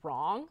things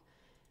wrong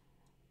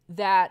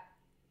that,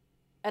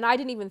 and I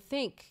didn't even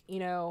think, you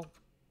know,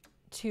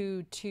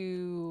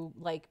 to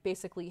like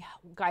basically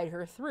guide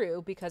her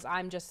through, because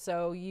I'm just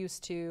so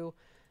used to,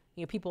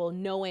 you know, people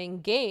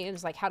knowing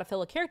games, like how to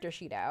fill a character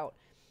sheet out.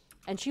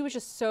 And she was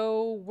just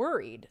so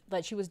worried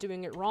that she was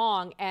doing it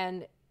wrong.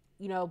 And,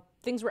 you know,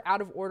 things were out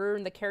of order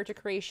in the character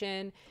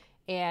creation.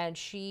 And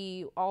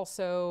she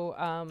also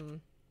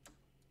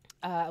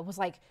was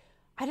like,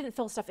 I didn't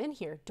fill stuff in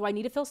here. Do I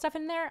need to fill stuff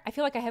in there? I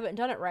feel like I haven't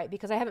done it right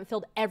because I haven't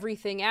filled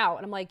everything out.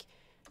 And I'm like,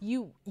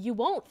 you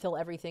won't fill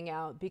everything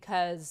out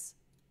because,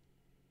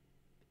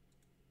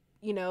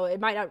 you know, it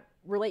might not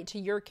relate to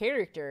your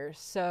character.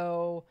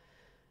 So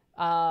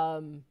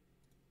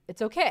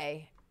it's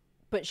okay.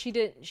 But she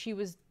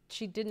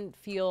didn't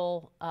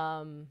feel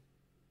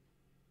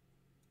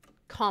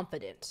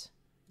confident,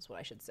 is what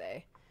I should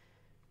say,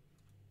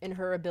 in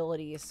her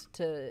abilities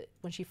to,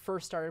 when she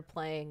first started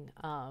playing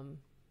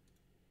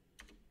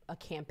a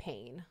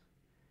campaign.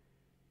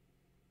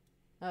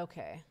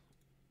 Okay.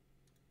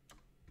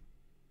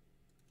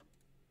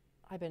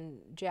 I've been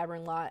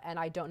jabbering a lot, and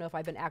I don't know if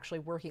I've been actually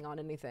working on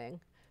anything.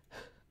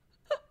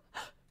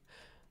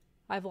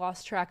 I've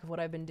lost track of what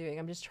I've been doing.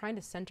 I'm just trying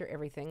to center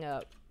everything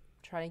up,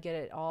 trying to get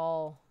it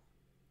all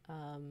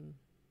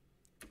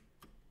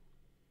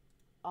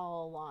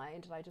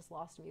aligned. And I just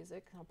lost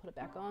music. I'll put it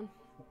back on.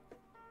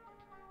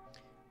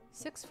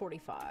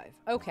 6:45.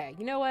 Okay,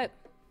 you know what?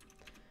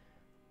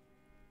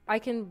 I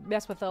can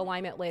mess with the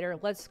alignment later.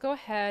 Let's go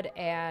ahead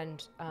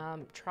and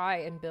try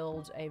and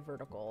build a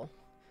vertical.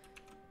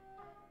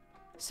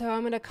 So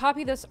I'm going to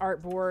copy this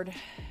artboard.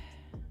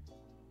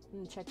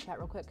 Let me check chat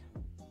real quick.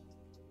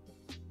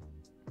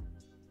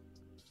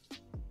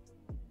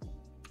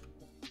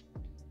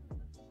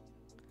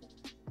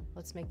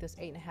 Let's make this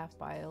 8.5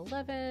 by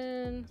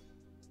 11.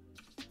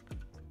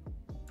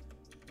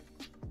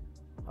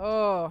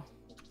 Oh.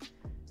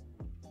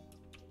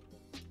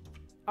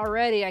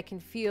 Already I can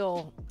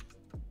feel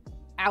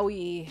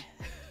owie.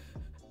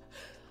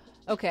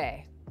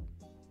 Okay.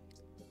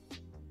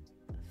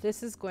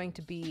 This is going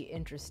to be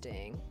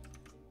interesting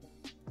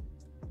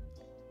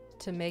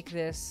to make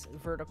this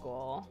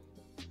vertical.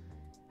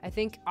 I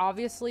think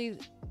obviously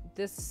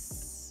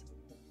this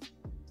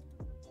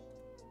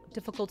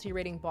difficulty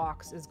rating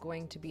box is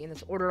going to be, in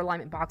this order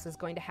alignment box, is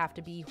going to have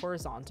to be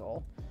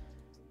horizontal.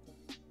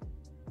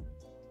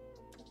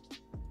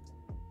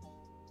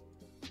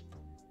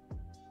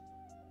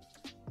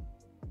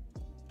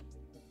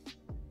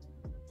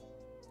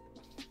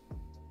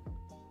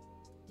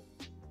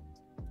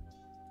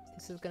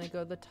 This is going to go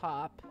to the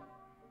top,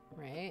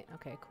 right?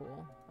 Okay,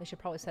 cool. I should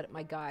probably set up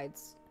my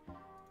guides.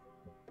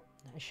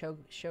 Show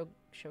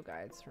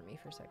guides for me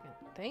for a second.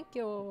 Thank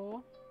you.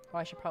 Oh,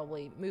 I should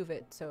probably move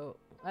it so,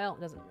 well,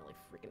 it doesn't really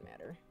freaking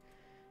matter,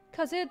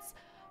 because it's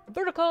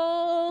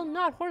vertical,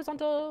 not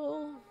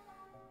horizontal.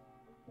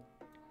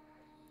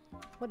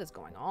 What is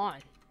going on?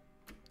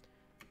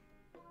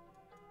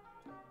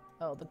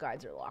 Oh, the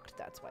guides are locked.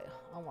 That's why.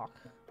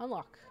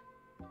 Unlock.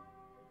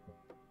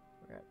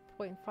 We're at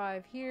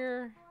 0.5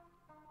 here.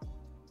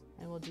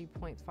 And we'll do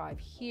 0.5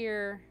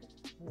 here.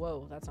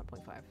 Whoa, that's not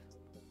 0.5.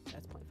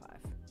 That's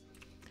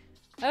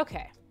 0.5.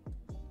 Okay.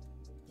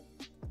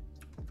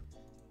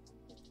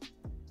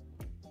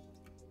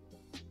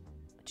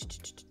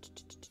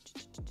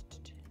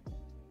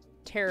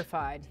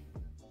 Terrified.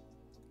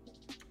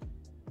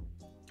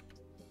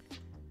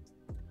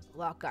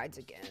 Lock guides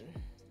again.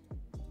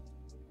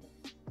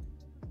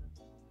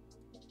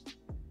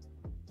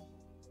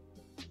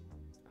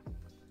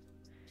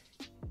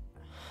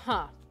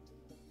 Huh.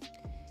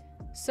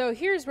 So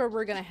here's where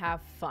we're gonna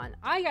have fun.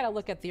 I gotta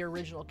look at the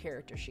original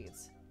character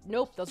sheets.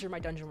 Nope, those are my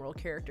Dungeon World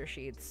character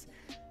sheets.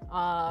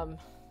 I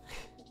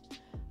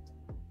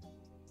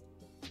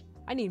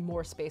need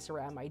more space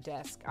around my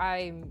desk.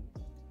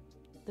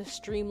 This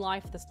stream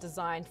life, this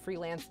design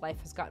freelance life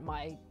has got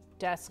my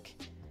desk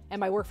and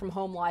my work from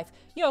home life.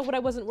 You know, when I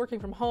wasn't working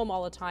from home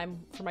all the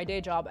time for my day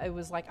job, I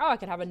was like, oh, I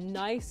could have a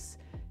nice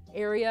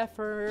area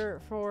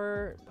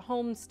for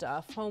home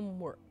stuff,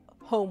 homework.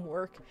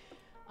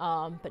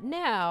 But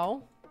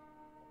now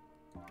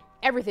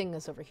everything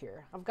is over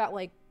here. I've got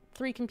like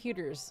 3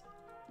 computers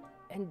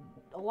and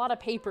a lot of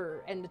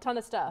paper and a ton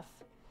of stuff.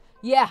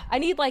 Yeah, I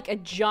need like a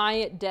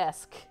giant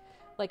desk.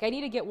 Like I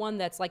need to get one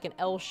that's like an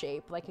L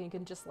shape. Like you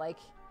can just like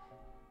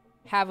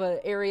have an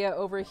area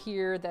over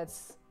here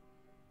that's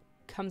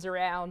comes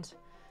around.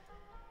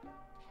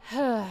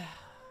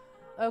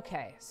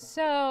 Okay,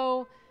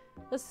 so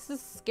this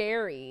is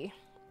scary.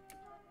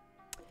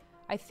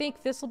 I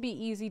think this will be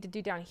easy to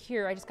do down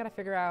here. I just got to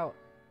figure out,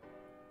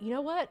 you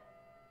know what?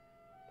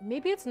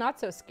 Maybe it's not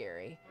so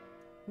scary.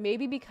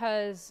 Maybe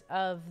because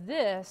of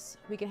this,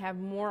 we can have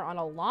more on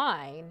a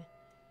line.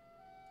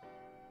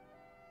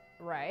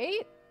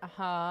 Right?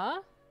 Uh-huh.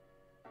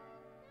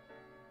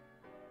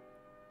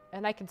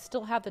 And I can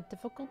still have the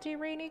difficulty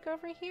rating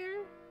over here.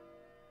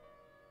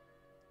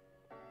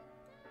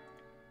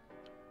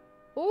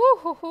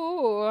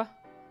 Ooh-hoo-hoo.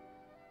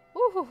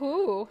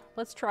 Ooh-hoo-hoo.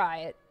 Let's try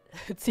it.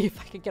 Let's see if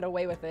I can get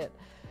away with it.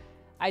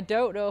 I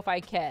don't know if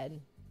I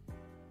can.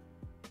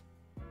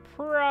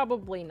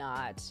 Probably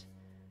not.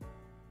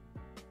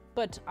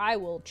 But I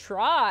will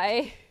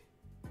try.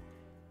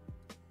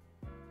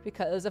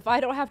 Because if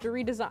I don't have to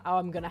redesign... Oh,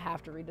 I'm going to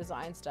have to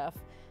redesign stuff.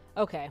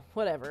 Okay,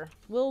 whatever.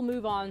 We'll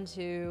move on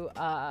to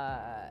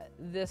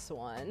this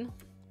one.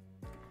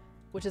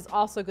 Which is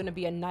also going to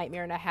be a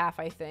nightmare and a half,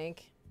 I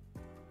think.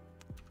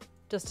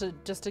 Just to...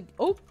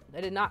 Oh,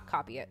 I did not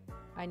copy it.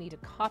 I need to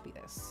copy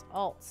this.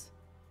 Alt.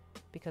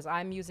 Because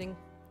I'm using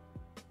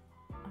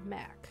a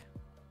Mac.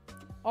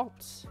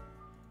 Alt.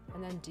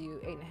 And then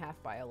do 8.5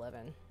 by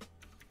 11.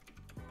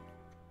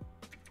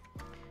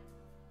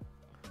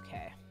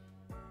 Okay.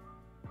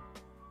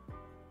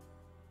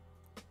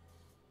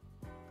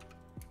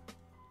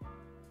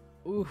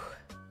 Ooh.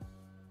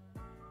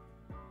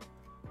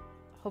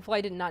 Hopefully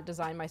I did not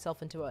design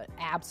myself into an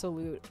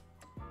absolute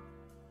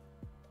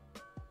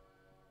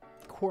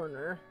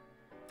corner.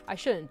 I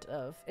shouldn't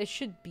have. It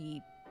should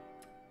be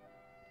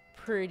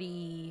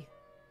pretty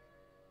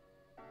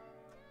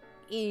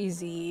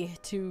easy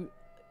to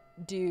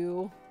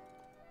do.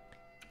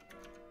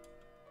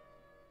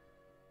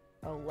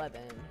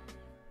 11.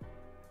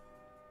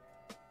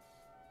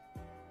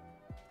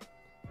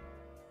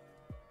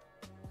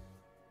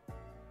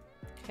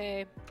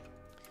 Okay.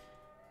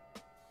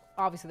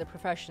 Obviously the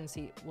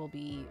proficiency will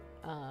be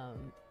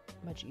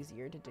much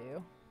easier to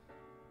do.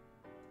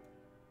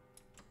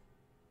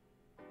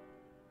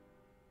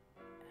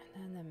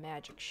 And then the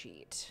magic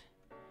sheet.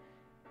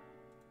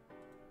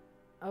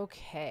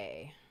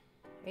 Okay.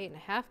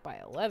 8.5 by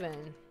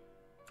 11.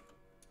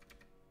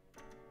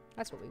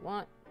 That's what we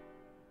want.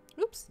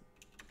 Oops.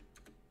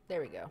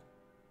 There we go.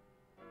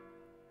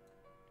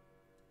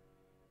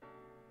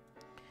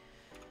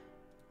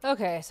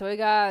 Okay, so we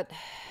got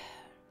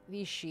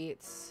these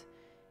sheets.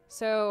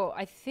 So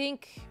I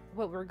think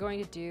what we're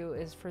going to do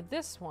is for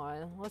this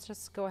one, let's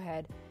just go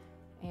ahead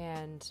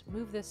and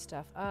move this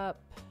stuff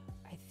up.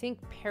 I think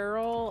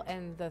peril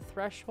and the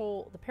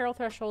peril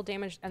threshold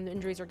damage and the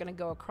injuries are going to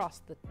go across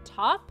the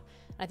top.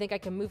 I think I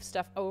can move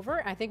stuff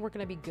over. I think we're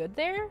going to be good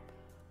there.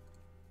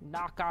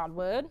 Knock on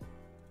wood.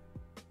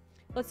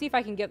 Let's see if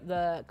I can get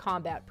the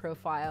combat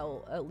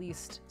profile at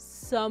least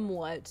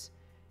somewhat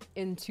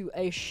into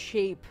a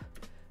shape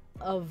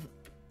of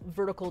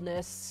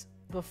verticalness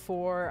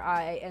before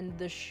I end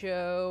the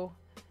show.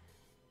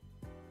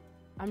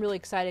 I'm really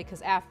excited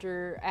because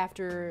after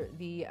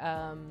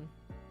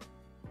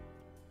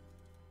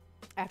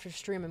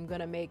stream I'm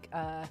gonna make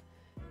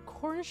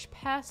Cornish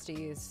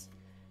pasties.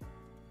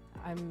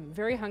 I'm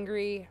very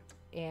hungry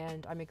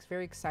and I'm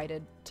very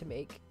excited to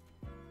make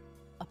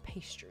a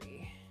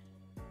pastry,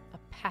 a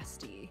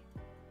pasty.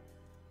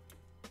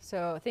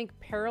 So I think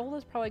peril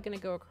is probably gonna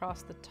go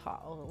across the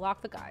top. I'll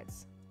lock the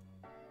guides.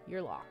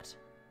 You're locked.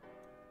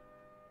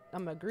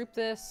 I'm gonna group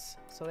this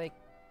so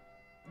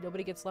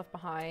nobody gets left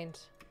behind.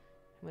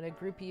 I'm gonna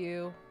group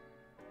you.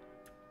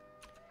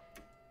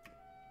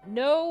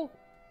 No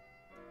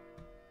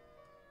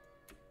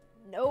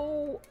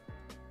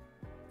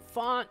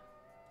font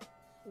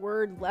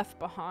word left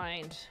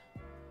behind.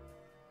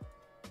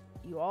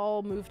 You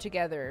all move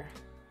together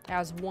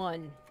as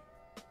one.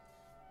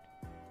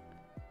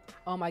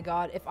 Oh my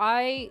god, if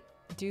I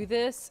do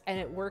this and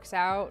it works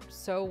out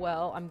so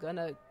well, I'm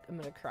gonna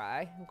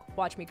cry.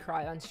 Watch me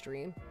cry on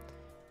stream.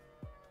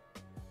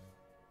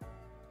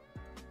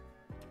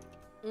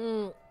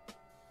 Oh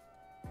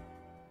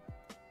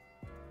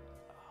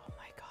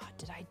my god,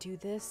 did I do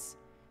this?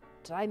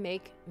 Did I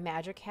make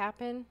magic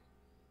happen?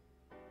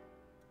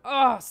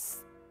 Oh,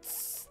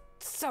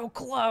 so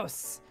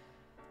close.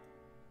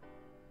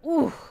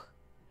 Ooh.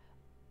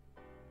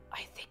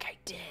 I think I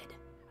did.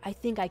 I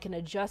think I can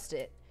adjust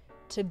it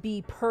to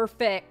be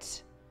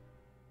perfect.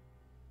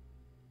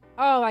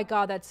 Oh my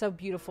god, that's so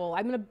beautiful.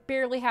 I'm gonna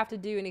barely have to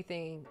do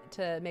anything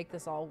to make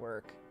this all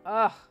work.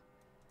 Ugh.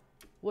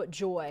 What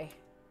joy.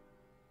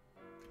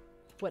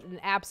 What an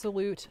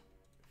absolute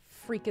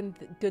freaking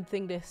good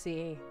thing to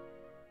see.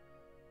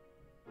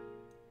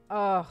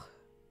 Ugh.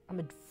 I'm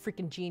a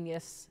freaking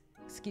genius.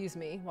 Excuse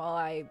me while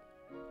I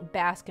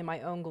bask in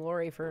my own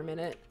glory for a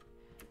minute.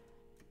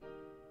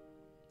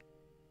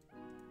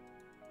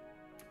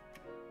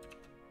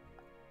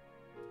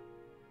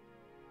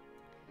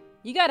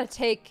 You gotta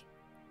take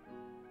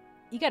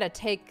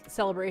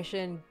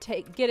celebration,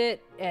 get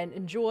it and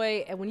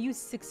enjoy, and when you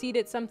succeed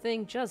at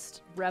something,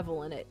 just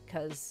revel in it,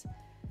 because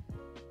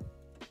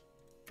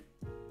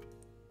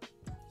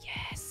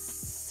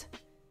yes.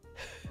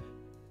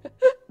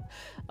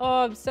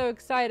 Oh, I'm so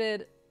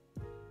excited.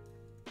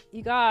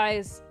 You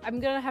guys,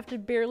 I'm gonna have to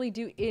barely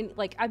do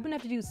I'm gonna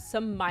have to do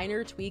some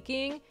minor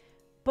tweaking,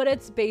 but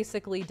it's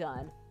basically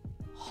done.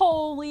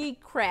 Holy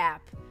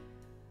crap.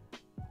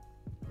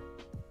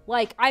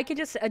 Like, I could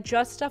just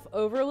adjust stuff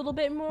over a little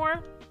bit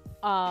more.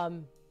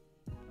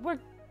 We're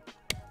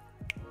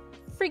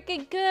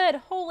freaking good.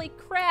 Holy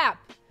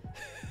crap.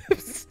 I'm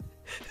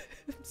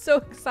so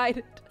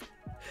excited.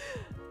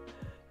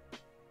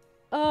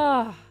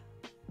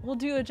 We'll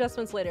do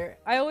adjustments later.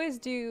 I always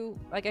do,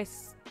 like I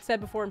said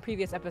before in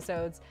previous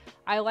episodes,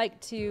 I like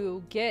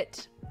to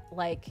get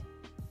like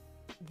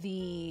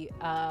the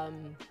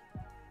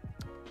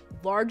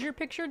larger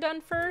picture done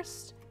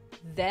first,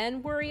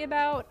 then worry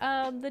about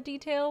the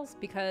details,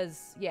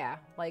 because yeah,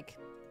 like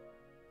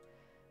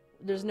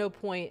there's no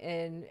point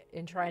in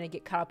trying to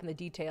get caught up in the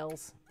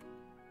details.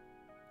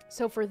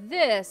 So for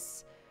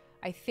this,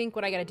 I think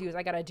what I gotta do is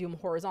I gotta do them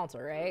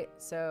horizontal, right?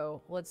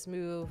 So let's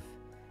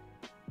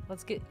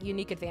get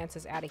unique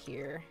advances out of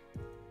here.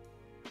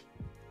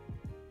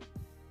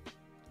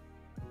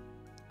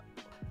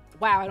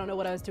 Wow, I don't know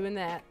what I was doing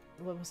that.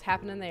 What was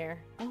happening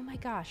there? Oh my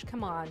gosh,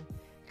 come on.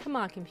 Come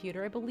on,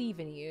 computer, I believe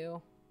in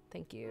you.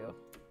 Thank you.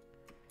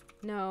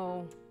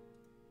 No.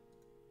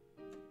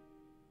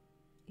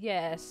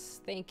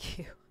 Yes, thank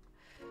you.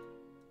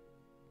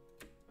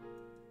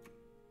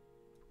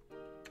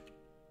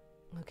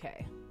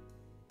 Okay.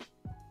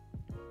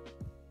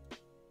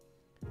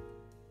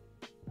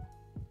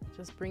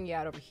 Just bring you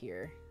out over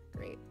here.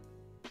 Great.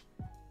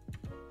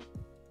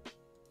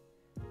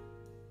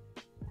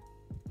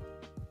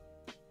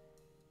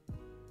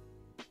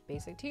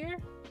 Basic tier.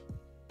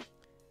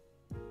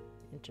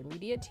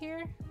 Intermediate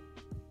tier.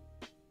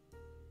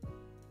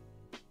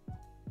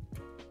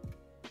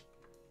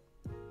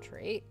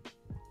 Trait.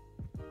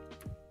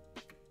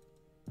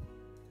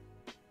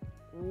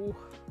 Ooh.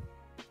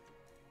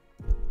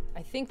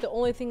 I think the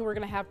only thing we're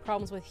gonna have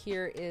problems with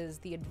here is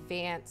the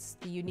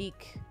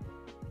unique,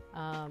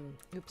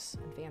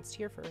 advanced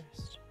tier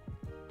first.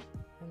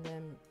 And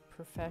then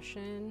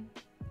profession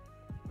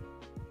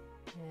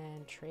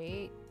and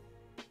trait.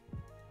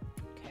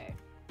 Okay.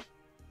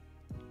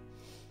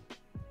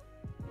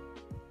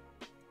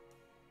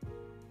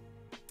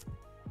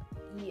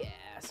 Yeah,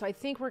 so I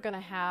think we're gonna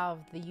have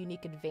the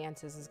unique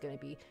advances is gonna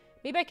be,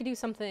 maybe I could do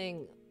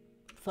something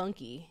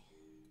funky.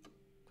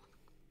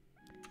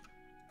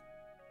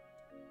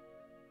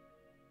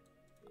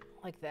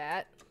 Like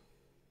that.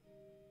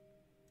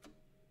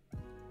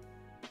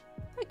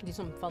 I could do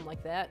something fun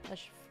like that. That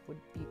would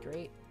be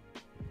great.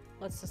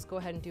 Let's just go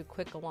ahead and do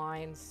quick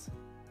aligns.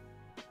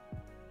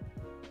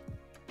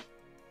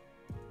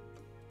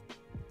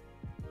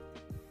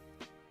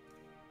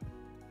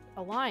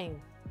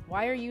 Align.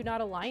 Why are you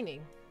not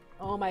aligning?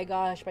 Oh my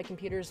gosh, my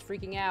computer's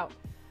freaking out.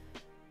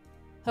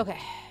 Okay.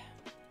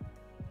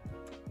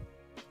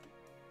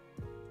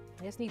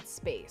 I just need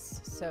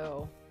space,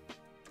 so...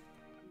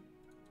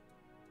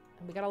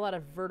 And we got a lot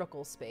of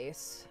vertical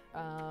space.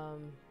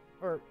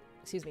 Or,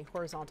 excuse me,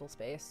 horizontal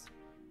space.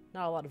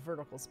 Not a lot of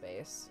vertical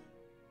space.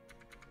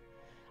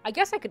 I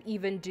guess I could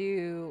even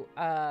do...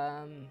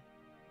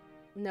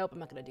 Nope, I'm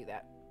not gonna do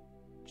that.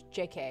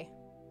 JK.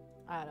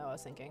 I don't know what I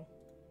was thinking.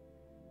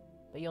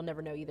 But you'll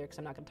never know either, because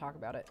I'm not going to talk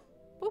about it.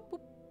 Boop,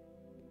 boop.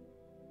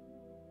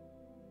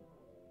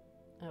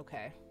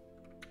 Okay.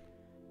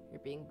 You're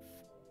being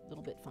a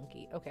little bit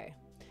funky. Okay.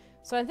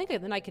 So I think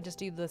then I could just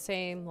do the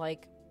same,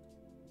 like,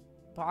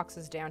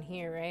 boxes down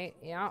here, right?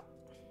 Yeah.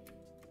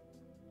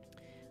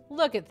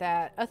 Look at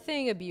that. A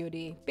thing of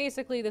beauty.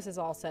 Basically, this is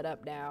all set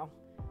up now.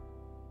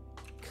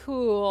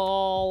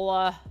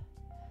 Cool.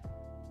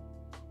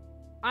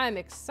 I'm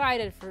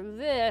excited for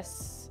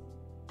this.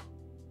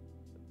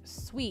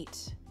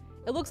 Sweet.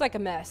 It looks like a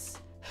mess.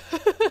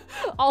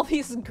 All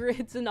these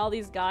grids and all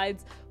these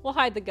guides. We'll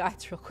hide the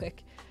guides real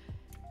quick.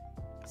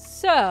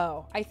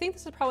 So, I think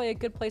this is probably a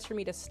good place for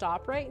me to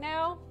stop right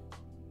now.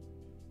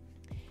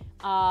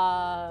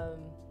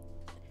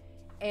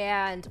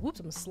 And, whoops,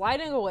 I'm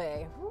sliding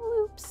away.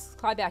 Whoops,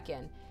 slide back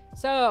in.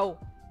 So,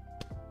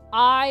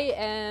 I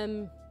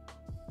am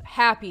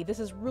happy. This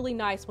is really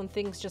nice when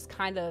things just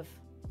kind of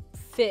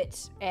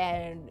fit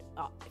and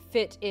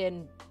fit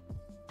in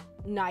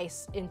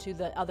nice into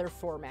the other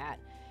format.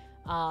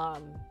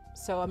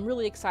 So I'm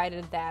really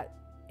excited that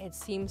it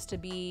seems to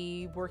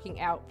be working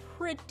out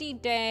pretty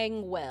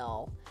dang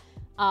well.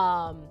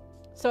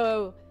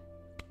 So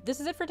this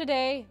is it for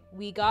today.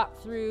 We got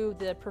through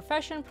the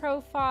profession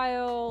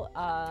profile.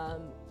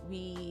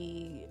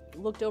 We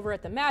looked over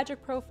at the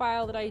magic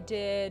profile that I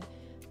did.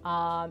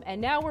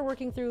 And now we're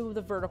working through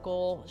the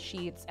vertical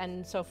sheets.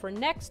 And so for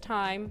next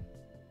time,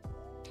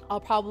 I'll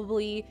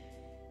probably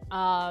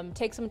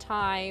take some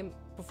time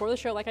before the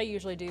show, like I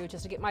usually do,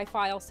 just to get my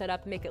file set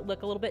up and make it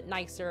look a little bit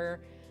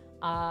nicer.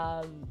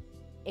 And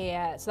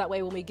so that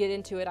way when we get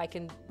into it, I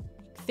can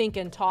think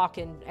and talk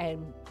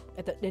and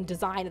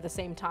design at the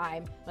same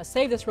time. I'm gonna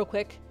save this real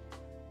quick.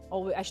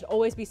 I should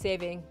always be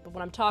saving, but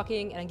when I'm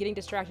talking and I'm getting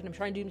distracted, I'm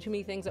trying to do too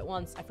many things at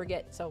once, I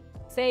forget. So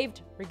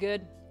saved, we're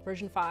good,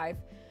 version 5.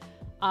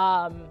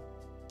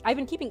 I've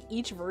been keeping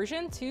each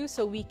version too,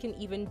 so we can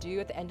even do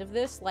at the end of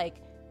this,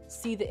 like,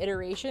 see the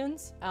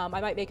iterations. I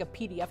might make a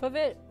PDF of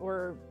it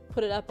or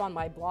put it up on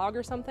my blog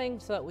or something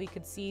so that we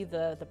could see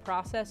the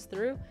process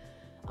through.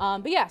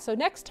 But yeah, so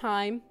next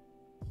time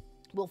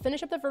we'll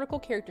finish up the vertical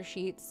character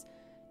sheets,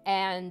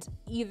 and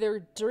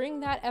either during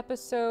that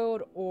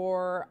episode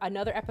or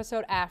another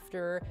episode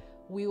after,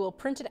 we will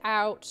print it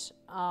out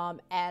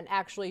and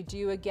actually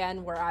do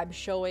again where I'm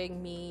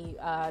showing me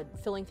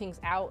filling things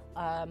out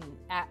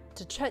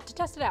to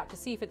test it out to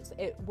see if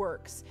it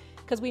works.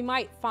 Because we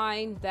might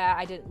find that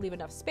I didn't leave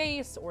enough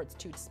space, or it's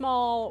too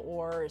small,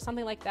 or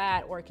something like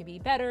that, or it could be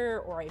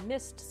better, or I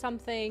missed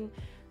something.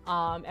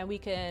 And we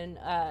can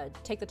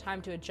take the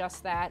time to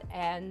adjust that.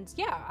 And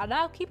yeah, and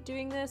I'll keep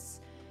doing this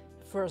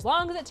for as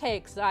long as it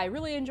takes. I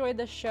really enjoyed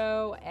this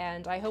show,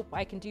 and I hope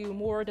I can do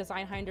more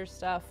DESIGNHÄNDER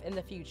stuff in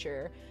the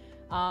future.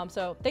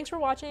 So thanks for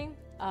watching.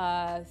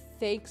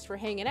 Thanks for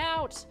hanging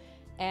out.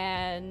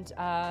 And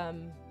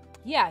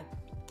yeah,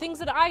 things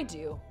that I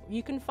do,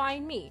 you can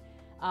find me.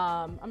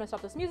 I'm gonna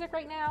stop this music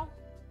right now,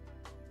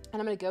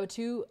 and I'm gonna go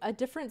to a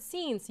different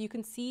scene so you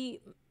can see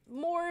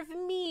more of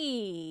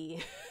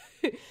me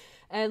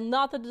and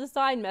not the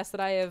design mess that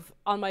I have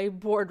on my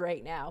board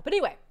right now. But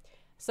anyway,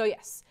 so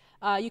yes,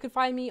 you can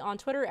find me on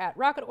Twitter at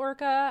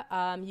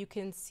RocketOrca. You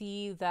can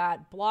see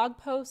that blog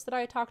post that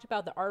I talked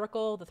about, the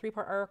article, the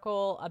 3-part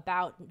article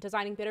about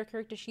designing better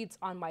character sheets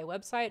on my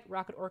website,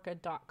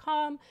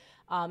 rocketorca.com.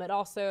 It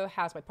also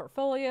has my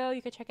portfolio.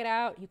 You can check it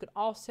out. You could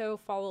also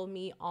follow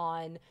me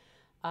on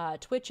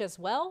Twitch as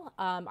well.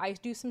 I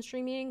do some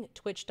streaming,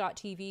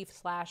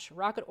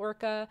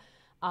 twitch.tv/RocketOrca.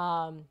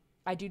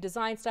 I do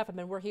design stuff. I've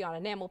been working on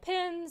enamel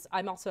pins.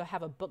 I also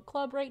have a book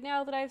club right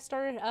now that I've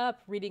started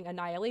up, reading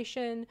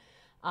Annihilation.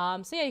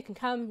 So yeah, you can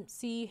come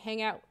see,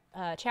 hang out,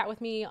 chat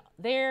with me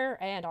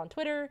there and on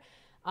Twitter.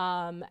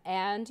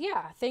 And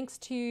yeah, thanks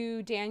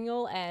to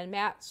Daniel and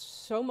Matt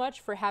so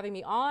much for having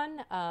me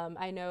on.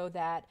 I know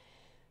that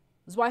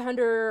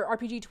Zweihander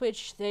RPG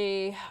Twitch,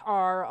 they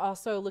are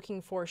also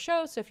looking for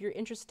shows, so if you're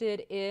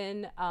interested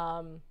in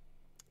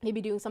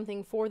maybe doing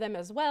something for them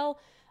as well,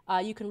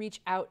 you can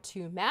reach out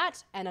to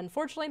Matt. And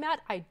unfortunately,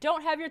 Matt, I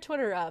don't have your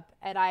Twitter up,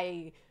 and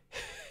I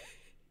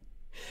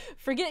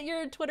forget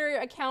your Twitter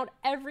account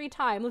every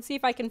time. Let's see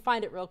if I can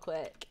find it real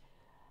quick.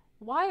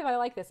 Why am I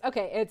like this?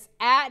 Okay, it's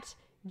at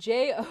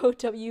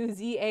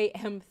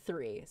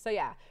JOWZAM3. So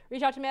yeah,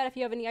 reach out to Matt if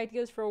you have any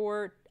ideas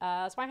for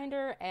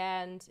Zweihander.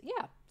 And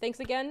yeah, thanks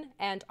again.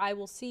 And I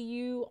will see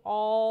you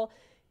all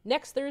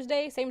next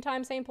Thursday, same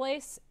time, same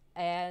place.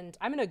 And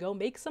I'm gonna go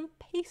make some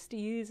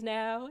pasties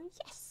now.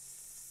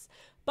 Yes!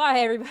 Bye,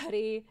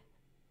 everybody.